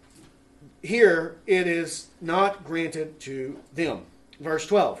here it is not granted to them. Verse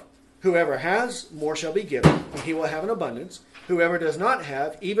 12. Whoever has, more shall be given, and he will have an abundance. Whoever does not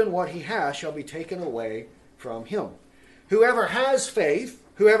have, even what he has shall be taken away from him. Whoever has faith,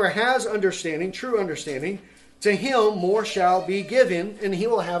 whoever has understanding, true understanding, to him more shall be given, and he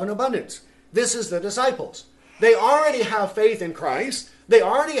will have an abundance. This is the disciples. They already have faith in Christ. They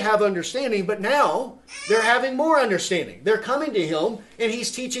already have understanding, but now they're having more understanding. They're coming to him, and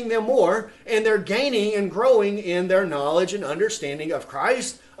he's teaching them more, and they're gaining and growing in their knowledge and understanding of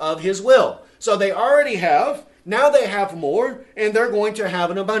Christ, of his will. So they already have, now they have more, and they're going to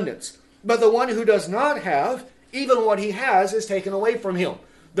have an abundance. But the one who does not have, even what he has is taken away from him.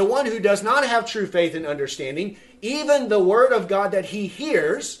 The one who does not have true faith and understanding, even the word of God that he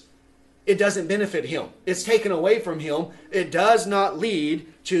hears, it doesn't benefit him. It's taken away from him. It does not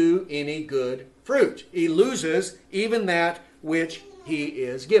lead to any good fruit. He loses even that which he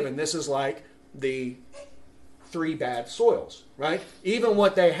is given. This is like the 3 bad soils, right? Even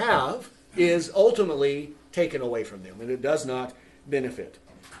what they have is ultimately taken away from them, and it does not benefit.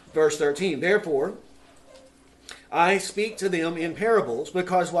 Verse 13, therefore, I speak to them in parables,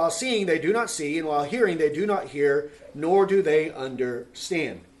 because while seeing they do not see, and while hearing they do not hear, nor do they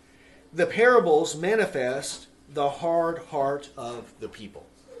understand. The parables manifest the hard heart of the people.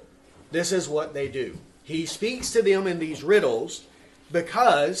 This is what they do. He speaks to them in these riddles,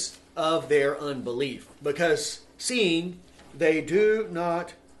 because of their unbelief. Because seeing, they do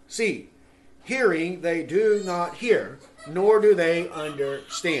not see. Hearing, they do not hear, nor do they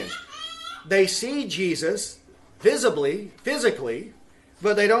understand. They see Jesus visibly, physically,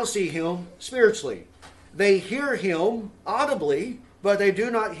 but they don't see him spiritually. They hear him audibly, but they do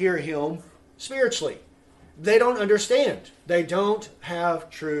not hear him spiritually. They don't understand. They don't have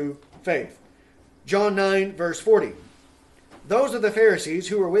true faith. John 9, verse 40. Those of the Pharisees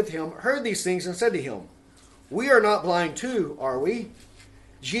who were with him heard these things and said to him, "We are not blind too, are we?"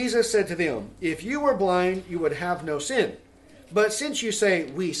 Jesus said to them, "If you were blind, you would have no sin. But since you say,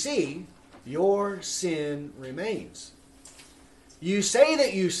 'We see,' your sin remains." You say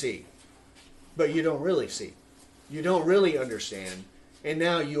that you see, but you don't really see. You don't really understand. And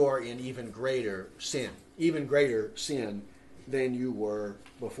now you are in even greater sin than you were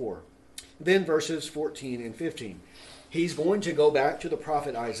before. Then verses 14 and 15. He's going to go back to the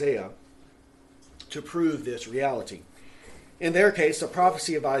prophet Isaiah to prove this reality. In their case, the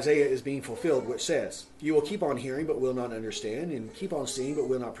prophecy of Isaiah is being fulfilled, which says, "You will keep on hearing, but will not understand, and keep on seeing, but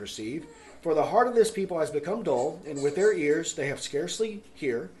will not perceive. For the heart of this people has become dull, and with their ears they have scarcely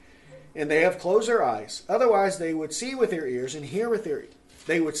hear, and they have closed their eyes. Otherwise they would see with their ears and hear with their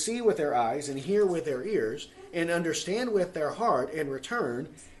they would see with their eyes and hear with their ears, and understand with their heart, and return,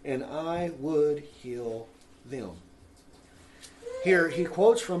 and I would heal them." Here he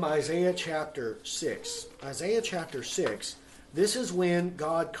quotes from Isaiah chapter 6. Isaiah chapter 6, this is when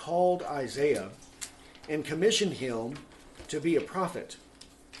God called Isaiah and commissioned him to be a prophet.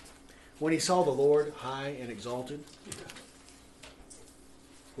 When he saw the Lord high and exalted,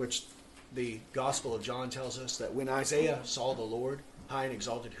 which the Gospel of John tells us that when Isaiah saw the Lord high and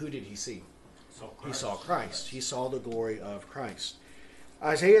exalted, who did he see? He saw Christ. He saw the glory of Christ.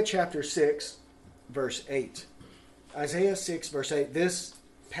 Isaiah chapter 6, verse 8. Isaiah 6, verse 8. This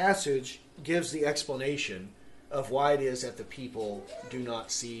passage gives the explanation of why it is that the people do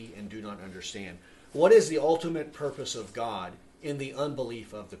not see and do not understand. What is the ultimate purpose of God in the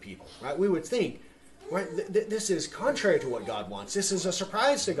unbelief of the people? Right? We would think, right, this is contrary to what God wants. This is a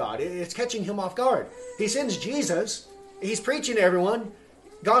surprise to God. It's catching him off guard. He sends Jesus. He's preaching to everyone.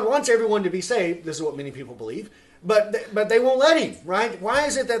 God wants everyone to be saved. This is what many people believe. But they won't let him, right? Why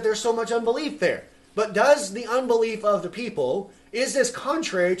is it that there's so much unbelief there? But does the unbelief of the people, is this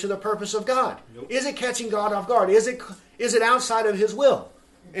contrary to the purpose of God? Nope. Is it catching God off guard? Is it outside of his will?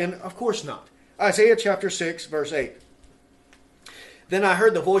 And of course not. Isaiah chapter 6, verse 8. Then I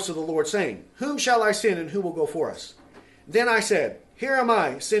heard the voice of the Lord saying, "Whom shall I send, and who will go for us?" Then I said, "Here am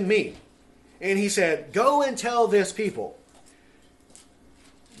I, send me." And he said, "Go and tell this people."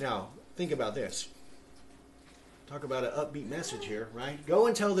 Now, think about this. Talk about an upbeat message here, right? Go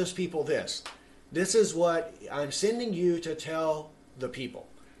and tell this people this. This is what I'm sending you to tell the people.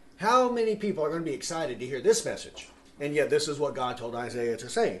 How many people are going to be excited to hear this message? And yet this is what God told Isaiah to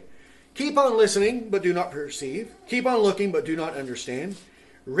say. "Keep on listening, but do not perceive. Keep on looking, but do not understand.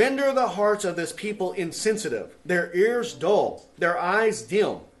 Render the hearts of this people insensitive, their ears dull, their eyes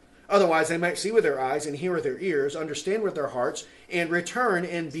dim. Otherwise they might see with their eyes and hear with their ears, understand with their hearts, and return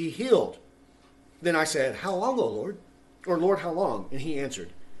and be healed." Then I said, "How long, O Lord?" Or, "Lord, how long?" And he answered,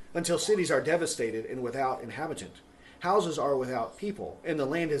 "Until cities are devastated and without inhabitant. Houses are without people, and the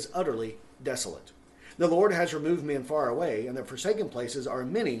land is utterly desolate. The Lord has removed men far away, and the forsaken places are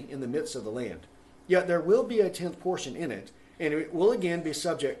many in the midst of the land. Yet there will be a tenth portion in it, and it will again be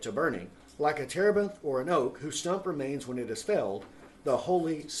subject to burning, like a terebinth or an oak, whose stump remains when it is felled. The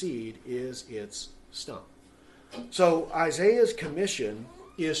holy seed is its stump." So Isaiah's commission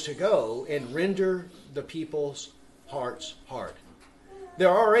is to go and render the people's hearts hard. They're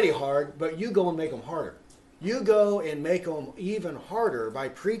already hard, but you go and make them harder. You go and make them even harder by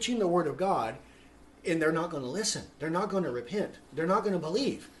preaching the word of God, and they're not going to listen. They're not going to repent. They're not going to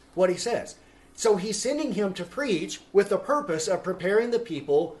believe what he says. So he's sending him to preach with the purpose of preparing the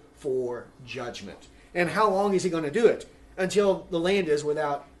people for judgment. And how long is he going to do it? Until the land is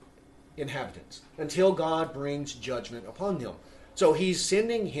without inhabitants. Until God brings judgment upon them. So he's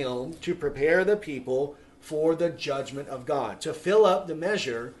sending him to prepare the people for the judgment of God, to fill up the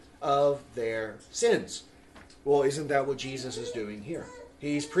measure of their sins. Well, isn't that what Jesus is doing here?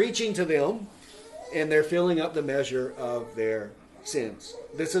 He's preaching to them, and they're filling up the measure of their sins.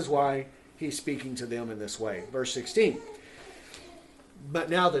 This is why he's speaking to them in this way. Verse 16. But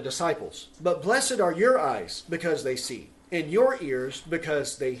now the disciples. "But blessed are your eyes, because they see, and your ears,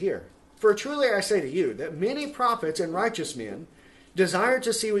 because they hear. For truly I say to you, that many prophets and righteous men desired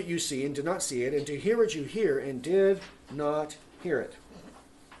to see what you see, and did not see it, and to hear what you hear, and did not hear it."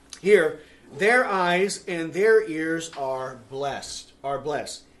 Here, Their eyes and their ears are blessed.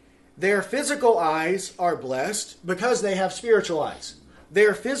 Their physical eyes are blessed because they have spiritual eyes.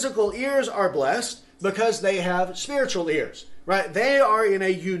 Their physical ears are blessed because they have spiritual ears. Right? They are in a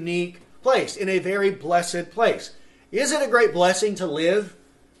unique place, in a very blessed place. Is it a great blessing to live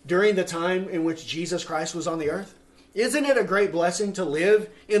during the time in which Jesus Christ was on the earth? Isn't it a great blessing to live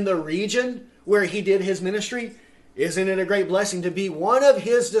in the region where he did his ministry? Isn't it a great blessing to be one of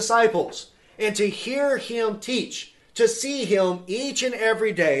his disciples and to hear him teach, to see him each and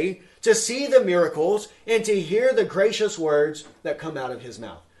every day, to see the miracles, and to hear the gracious words that come out of his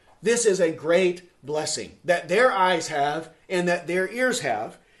mouth? This is a great blessing that their eyes have and that their ears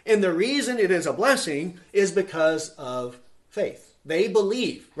have. And the reason it is a blessing is because of faith. They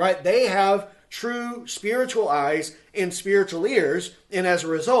believe, right? They have true spiritual eyes and spiritual ears, and as a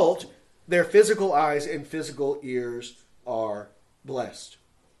result, their physical eyes and physical ears are blessed.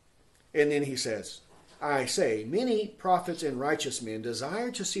 And then he says, I say, many prophets and righteous men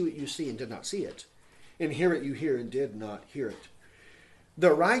desired to see what you see and did not see it, and hear it you hear and did not hear it.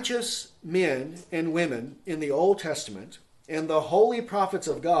 The righteous men and women in the Old Testament and the holy prophets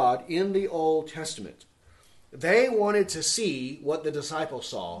of God in the Old Testament, they wanted to see what the disciples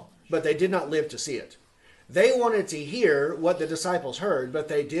saw, but they did not live to see it. They wanted to hear what the disciples heard, but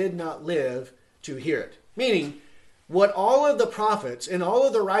they did not live to hear it. Meaning, what all of the prophets and all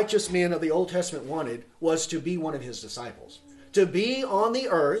of the righteous men of the Old Testament wanted was to be one of his disciples. To be on the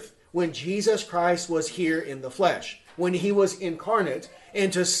earth when Jesus Christ was here in the flesh, when he was incarnate,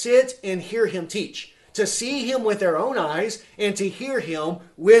 and to sit and hear him teach. To see him with their own eyes and to hear him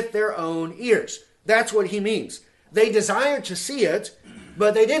with their own ears. That's what he means. They desired to see it,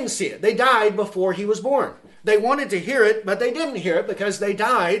 but they didn't see it. They died before he was born. They wanted to hear it, but they didn't hear it because they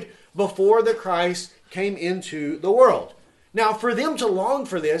died before the Christ came into the world. Now, for them to long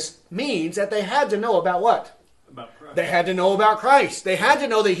for this means that they had to know about what? About Christ. They had to know about Christ. They had to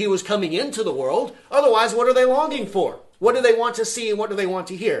know that he was coming into the world. Otherwise, what are they longing for? What do they want to see and what do they want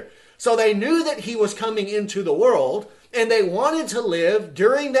to hear? So they knew that he was coming into the world, and they wanted to live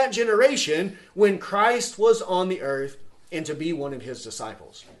during that generation when Christ was on the earth and to be one of his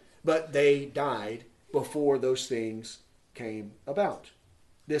disciples. But they died before those things came about.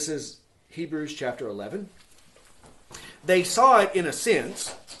 This is Hebrews chapter 11. They saw it in a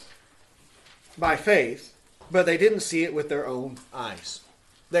sense by faith, but they didn't see it with their own eyes.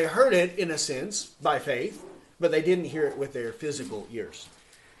 They heard it in a sense by faith, but they didn't hear it with their physical ears.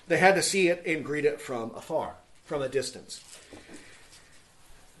 They had to see it and greet it from afar, from a distance.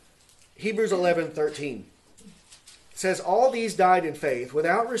 Hebrews 11:13 says, all these died in faith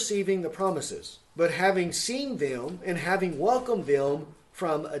without receiving the promises, but having seen them and having welcomed them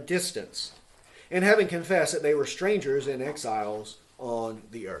from a distance, and having confessed that they were strangers and exiles on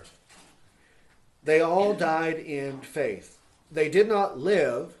the earth. They all died in faith. They did not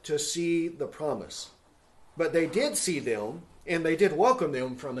live to see the promise, but they did see them and they did welcome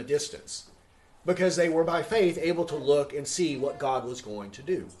them from a distance because they were by faith able to look and see what God was going to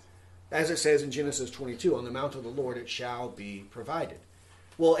do. As it says in Genesis 22, on the mount of the Lord it shall be provided.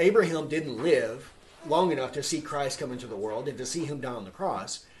 Well, Abraham didn't live long enough to see Christ come into the world and to see him die on the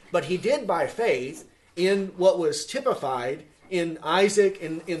cross, but he did by faith in what was typified in Isaac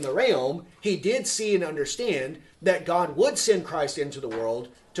and in the realm. He did see and understand that God would send Christ into the world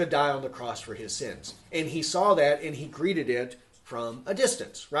to die on the cross for his sins. And he saw that and he greeted it from a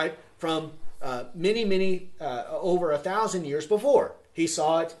distance, right? From over 1,000 years before. He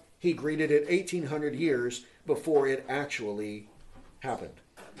saw it, he greeted it 1,800 years before it actually happened.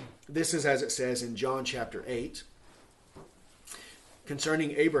 This is as it says in John chapter 8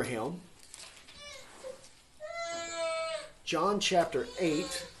 concerning Abraham. John chapter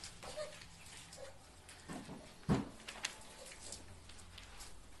 8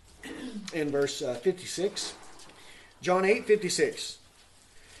 in verse 56. John 8:56.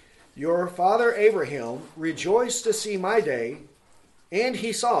 Your father Abraham rejoiced to see my day, and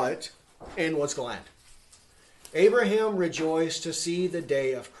he saw it and was glad. Abraham rejoiced to see the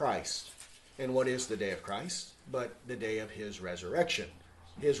day of Christ. And what is the day of Christ? But the day of his resurrection.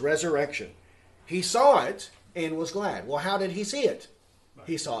 His resurrection. He saw it and was glad. Well, how did he see it?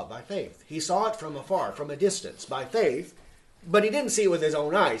 He saw it by faith. He saw it from afar, from a distance, by faith, but he didn't see it with his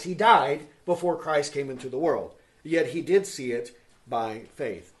own eyes. He died before Christ came into the world. Yet he did see it by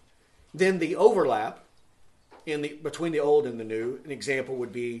faith. Then the overlap between the old and the new, an example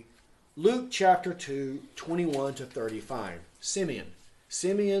would be Luke chapter 2, 21 to 35.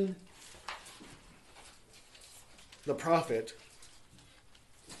 Simeon, the prophet,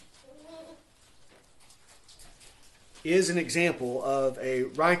 is an example of a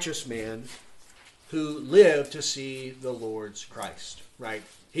righteous man who lived to see the Lord's Christ, right?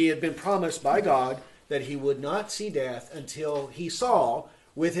 He had been promised by God that he would not see death until he saw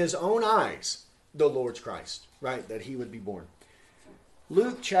with his own eyes the Lord's Christ, right? That he would be born.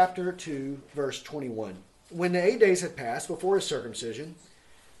 Luke chapter 2, verse 21. When the 8 days had passed before his circumcision,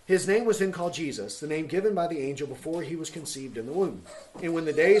 his name was then called Jesus, the name given by the angel before he was conceived in the womb. And when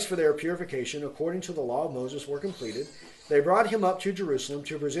the days for their purification, according to the law of Moses, were completed, they brought him up to Jerusalem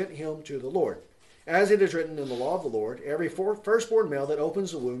to present him to the Lord. As it is written in the law of the Lord, every firstborn male that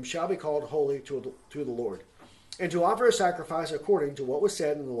opens the womb shall be called holy to the Lord. And to offer a sacrifice according to what was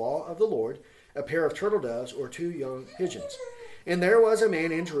said in the law of the Lord, a pair of turtle doves or 2 young pigeons. And there was a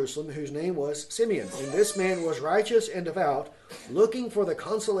man in Jerusalem whose name was Simeon. And this man was righteous and devout, looking for the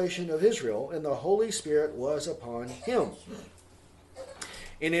consolation of Israel, and the Holy Spirit was upon him.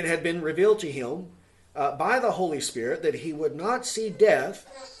 And it had been revealed to him by the Holy Spirit that he would not see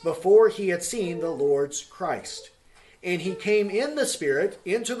death before he had seen the Lord's Christ. And he came in the Spirit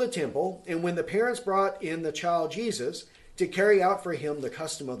into the temple, and when the parents brought in the child Jesus to carry out for him the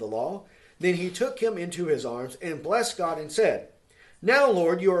custom of the law, then he took him into his arms and blessed God and said, Now,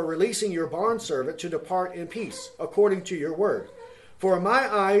 Lord, you are releasing your bondservant to depart in peace, according to your word. For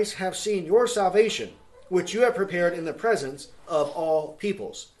my eyes have seen your salvation, which you have prepared in the presence of all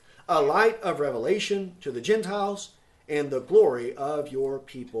peoples, a light of revelation to the Gentiles and the glory of your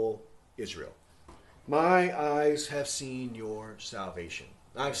people Israel. My eyes have seen your salvation.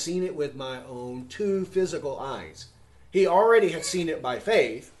 I've seen it with my own 2 physical eyes. He already had seen it by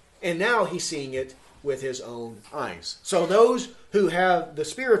faith, and now he's seeing it with his own eyes. So those who have the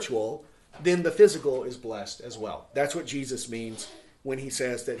spiritual, then the physical is blessed as well. That's what Jesus means when he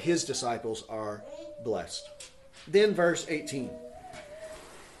says that his disciples are blessed. Then verse 18.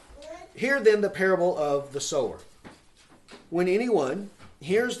 Hear then the parable of the sower. When anyone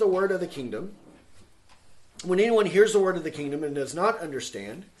hears the word of the kingdom, and does not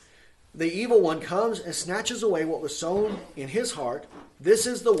understand, the evil one comes and snatches away what was sown in his heart. This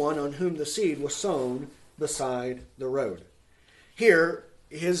is the one on whom the seed was sown beside the road. Here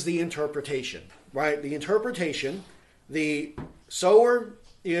is the interpretation, right? The interpretation, the sower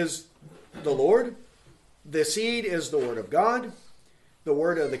is the Lord, the seed is the word of God, the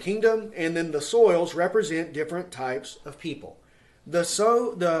word of the kingdom, and then the soils represent different types of people. The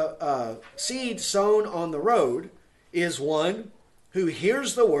seed sown on the road is one who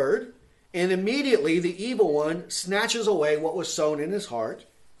hears the word, and immediately the evil one snatches away what was sown in his heart,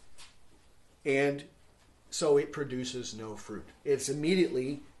 and so it produces no fruit. It's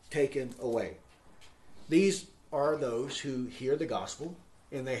immediately taken away. These are those who hear the gospel,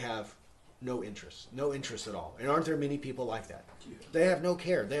 and they have no interest at all. And aren't there many people like that? They have no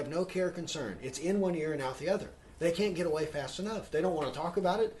care. They have no care concern. It's in one ear and out the other. They can't get away fast enough. They don't want to talk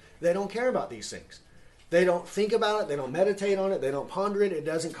about it. They don't care about these things. They don't think about it. They don't meditate on it. They don't ponder it. It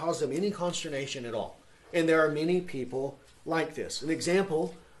doesn't cause them any consternation at all. And there are many people like this. An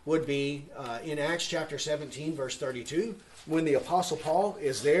example would be in Acts chapter 17, verse 32, when the Apostle Paul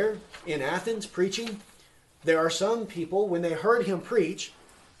is there in Athens preaching. There are some people, when they heard him preach,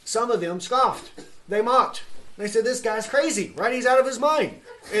 some of them scoffed. They mocked. They said, this guy's crazy, right? He's out of his mind.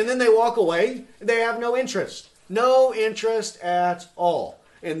 And then they walk away. They have no interest. No interest at all.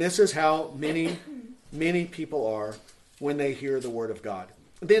 And this is how many people are when they hear the word of God.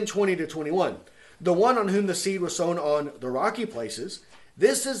 Then 20 to 21. The one on whom the seed was sown on the rocky places,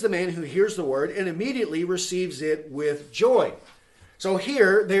 this is the man who hears the word and immediately receives it with joy. So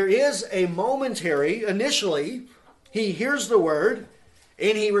here, there is a momentary, initially, he hears the word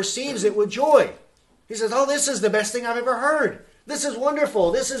and he receives it with joy. He says, oh, this is the best thing I've ever heard. This is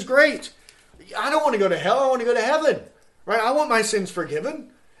wonderful. This is great. I don't want to go to hell. I want to go to heaven. Right? I want my sins forgiven.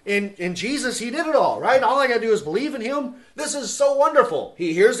 In Jesus, he did it all, right? All I got to do is believe in him. This is so wonderful.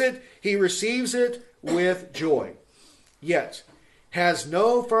 He hears it. He receives it with joy. Yet, has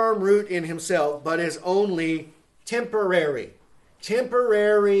no firm root in himself, but is only temporary.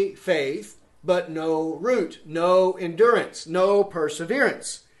 Temporary faith, but no root, no endurance, no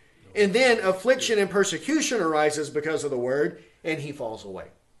perseverance. And then affliction and persecution arises because of the word, and he falls away,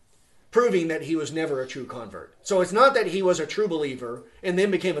 proving that he was never a true convert. So it's not that he was a true believer and then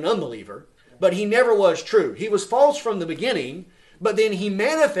became an unbeliever, but he never was true. He was false from the beginning, but then he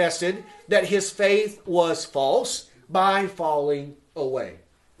manifested that his faith was false by falling away.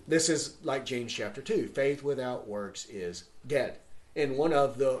 This is like James chapter 2. Faith without works is dead. And one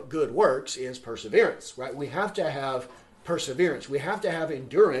of the good works is perseverance, right? We have to have perseverance. We have to have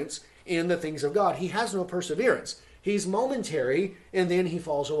endurance in the things of God. He has no perseverance. He's momentary, and then he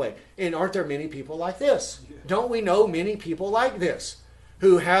falls away. And aren't there many people like this? Don't we know many people like this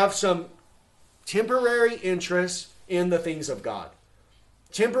who have some temporary interest in the things of God?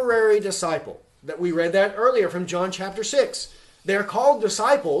 Temporary disciple. That we read that earlier from John chapter 6. They're called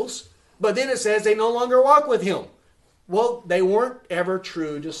disciples, but then it says they no longer walk with him. Well, they weren't ever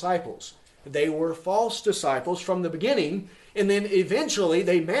true disciples. They were false disciples from the beginning, and then eventually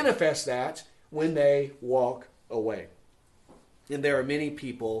they manifest that when they walk away. And there are many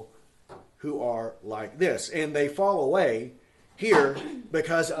people who are like this, and they fall away here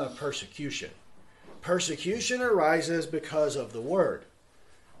because of persecution. Persecution arises because of the word.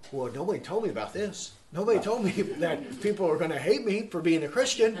 Well, nobody told me about this. Nobody told me that people are going to hate me for being a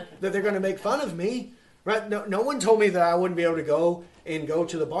Christian, that they're going to make fun of me. Right? No one told me that I wouldn't be able to go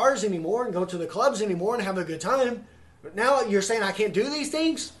to the bars anymore and go to the clubs anymore and have a good time. But now you're saying I can't do these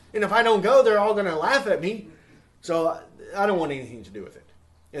things? And if I don't go, they're all going to laugh at me. So I don't want anything to do with it.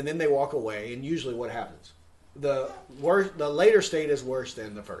 And then they walk away, and usually what happens? The later state is worse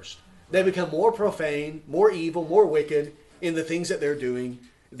than the first. They become more profane, more evil, more wicked in the things that they're doing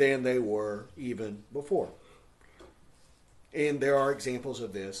than they were even before. And there are examples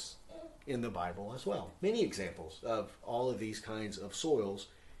of this in the Bible as well. Many examples of all of these kinds of soils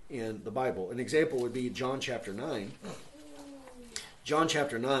in the Bible. An example would be John chapter 9. John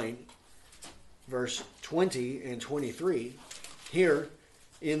chapter 9, verse 20 and 23. Here,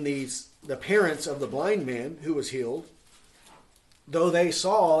 in the parents of the blind man who was healed, though they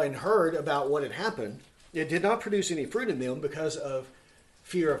saw and heard about what had happened, it did not produce any fruit in them because of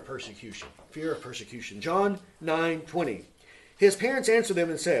fear of persecution. Fear of persecution. John 9:20. His parents answered them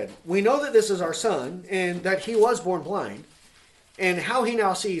and said, "We know that this is our son, and that he was born blind, and how he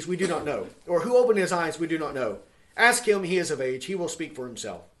now sees we do not know, or who opened his eyes we do not know. Ask him, he is of age, he will speak for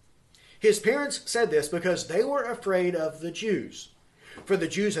himself." His parents said this because they were afraid of the Jews. For the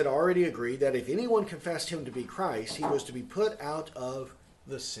Jews had already agreed that if anyone confessed him to be Christ, he was to be put out of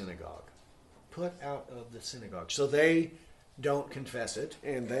the synagogue. Put out of the synagogue. So they don't confess it,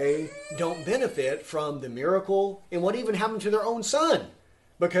 and they don't benefit from the miracle and what even happened to their own son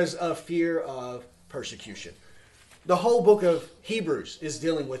because of fear of persecution. The whole book of Hebrews is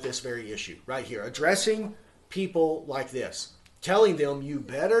dealing with this very issue right here, addressing people like this, telling them you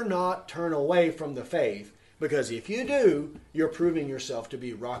better not turn away from the faith, because if you do, you're proving yourself to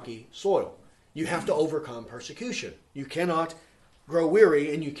be rocky soil. You have to overcome persecution. You cannot grow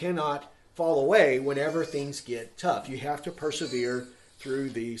weary, and you cannot fall away whenever things get tough. You have to persevere through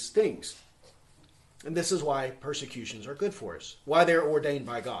these things. And this is why persecutions are good for us, why they're ordained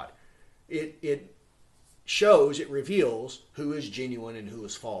by God. It shows, it reveals who is genuine and who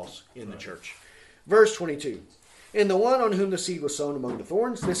is false in the church. Verse 22. And the one on whom the seed was sown among the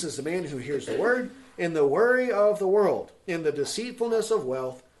thorns, this is the man who hears the word, and the worry of the world, and the deceitfulness of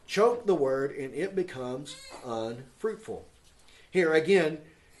wealth, choke the word, and it becomes unfruitful. Here again,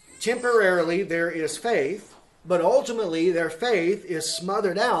 temporarily there is faith, but ultimately their faith is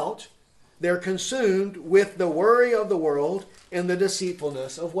smothered out. They're consumed with the worry of the world and the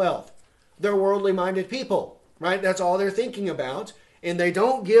deceitfulness of wealth. They're worldly-minded people, right? That's all they're thinking about, and they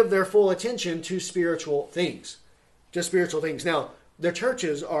don't give their full attention to spiritual things. Just spiritual things. Now, the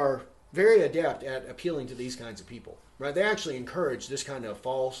churches are very adept at appealing to these kinds of people, right? They actually encourage this kind of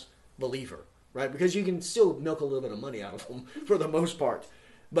false believer, right? Because you can still milk a little bit of money out of them for the most part.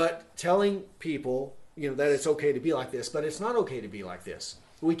 But telling people, that it's okay to be like this, but it's not okay to be like this.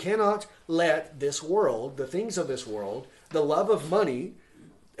 We cannot let this world, the things of this world, the love of money,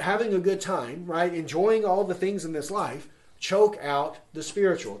 having a good time, right? Enjoying all the things in this life, choke out the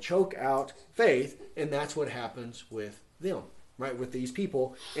spiritual, choke out faith, and that's what happens with them, right? With these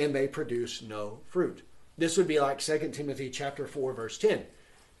people, and they produce no fruit. This would be like 2 Timothy chapter 4, verse 10.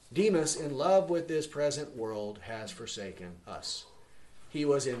 Demas, in love with this present world, has forsaken us. He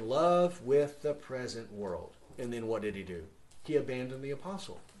was in love with the present world. And then what did he do? He abandoned the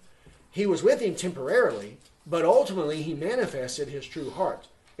apostle. He was with him temporarily, but ultimately he manifested his true heart.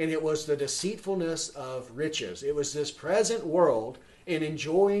 And it was the deceitfulness of riches. It was this present world and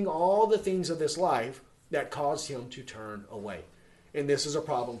enjoying all the things of this life that caused him to turn away. And this is a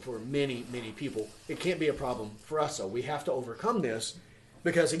problem for many, many people. It can't be a problem for us, though. We have to overcome this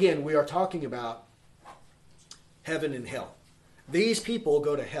because, again, we are talking about heaven and hell. These people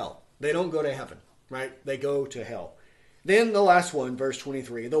go to hell. They don't go to heaven, right? They go to hell. Then the last one, verse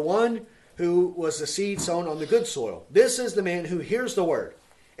 23. The one who was the seed sown on the good soil. This is the man who hears the word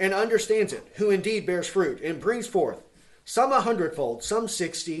and understands it, who indeed bears fruit and brings forth some 100-fold, some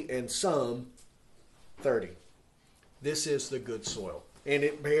 60, and some 30. This is the good soil, and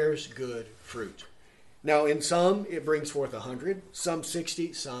it bears good fruit. Now, in some, it brings forth 100, some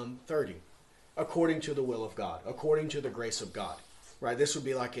 60, some 30, according to the will of God, according to the grace of God. Right? This would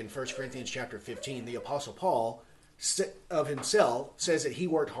be like in 1 Corinthians chapter 15, the Apostle Paul of himself says that he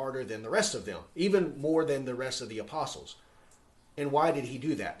worked harder than the rest of them, even more than the rest of the apostles. And why did he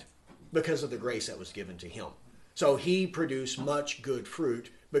do that? Because of the grace that was given to him. So he produced much good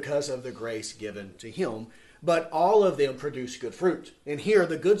fruit because of the grace given to him. But all of them produce good fruit. And here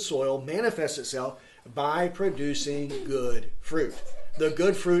the good soil manifests itself by producing good fruit. The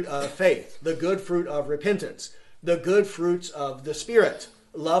good fruit of faith, the good fruit of repentance, the good fruits of the Spirit,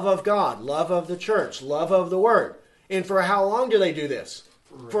 love of God, love of the church, love of the Word. And for how long do they do this?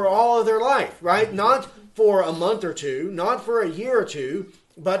 For all of their life, right? Not for a month or two, not for a year or two,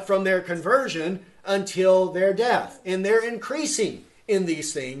 but from their conversion until their death. And they're increasing in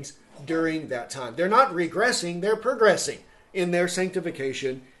these things during that time. They're not regressing, they're progressing in their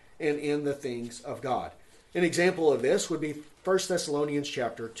sanctification and in the things of God. An example of this would be 1 Thessalonians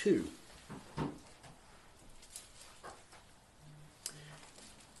chapter 2.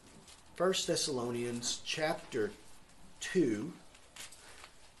 1 Thessalonians chapter 2,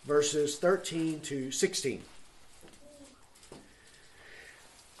 verses 13 to 16.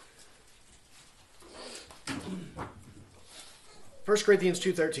 First Corinthians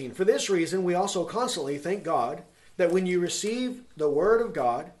 2:13. For this reason we also constantly thank God that when you received the word of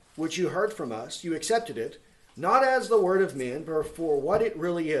God, which you heard from us, you accepted it, not as the word of men, but for what it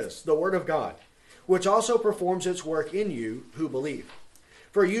really is, the word of God, which also performs its work in you who believe.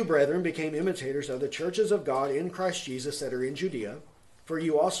 For you, brethren, became imitators of the churches of God in Christ Jesus that are in Judea, for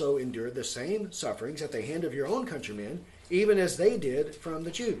you also endured the same sufferings at the hand of your own countrymen, even as they did from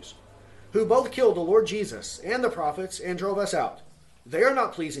the Jews, who both killed the Lord Jesus and the prophets and drove us out. They are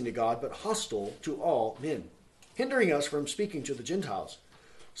not pleasing to God, but hostile to all men, hindering us from speaking to the Gentiles,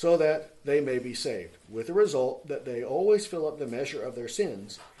 so that they may be saved, with the result that they always fill up the measure of their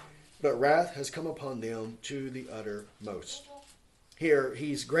sins, but wrath has come upon them to the uttermost. Here,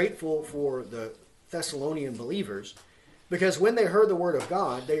 he's grateful for the Thessalonian believers, because when they heard the word of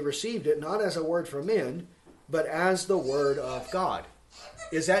God, they received it not as a word from men, but as the word of God.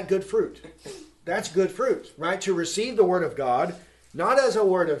 Is that good fruit? That's good fruit, right? To receive the word of God, not as a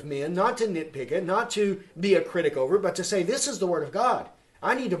word of men, not to nitpick it, not to be a critic over it, but to say, this is the word of God.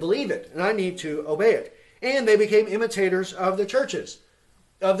 I need to believe it, and I need to obey it. And they became imitators of the churches,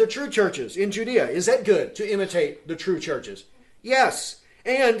 of the true churches in Judea. Is that good, to imitate the true churches? Yes.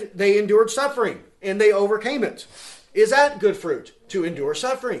 And they endured suffering, and they overcame it. Is that good fruit, to endure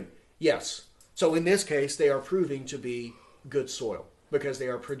suffering? Yes. So in this case, they are proving to be good soil, because they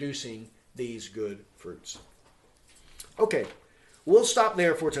are producing these good fruits. Okay, we'll stop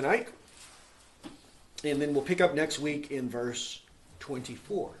there for tonight, and then we'll pick up next week in verse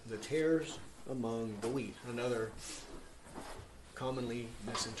 24, the tares among the wheat, another commonly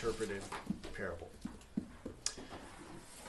misinterpreted parable.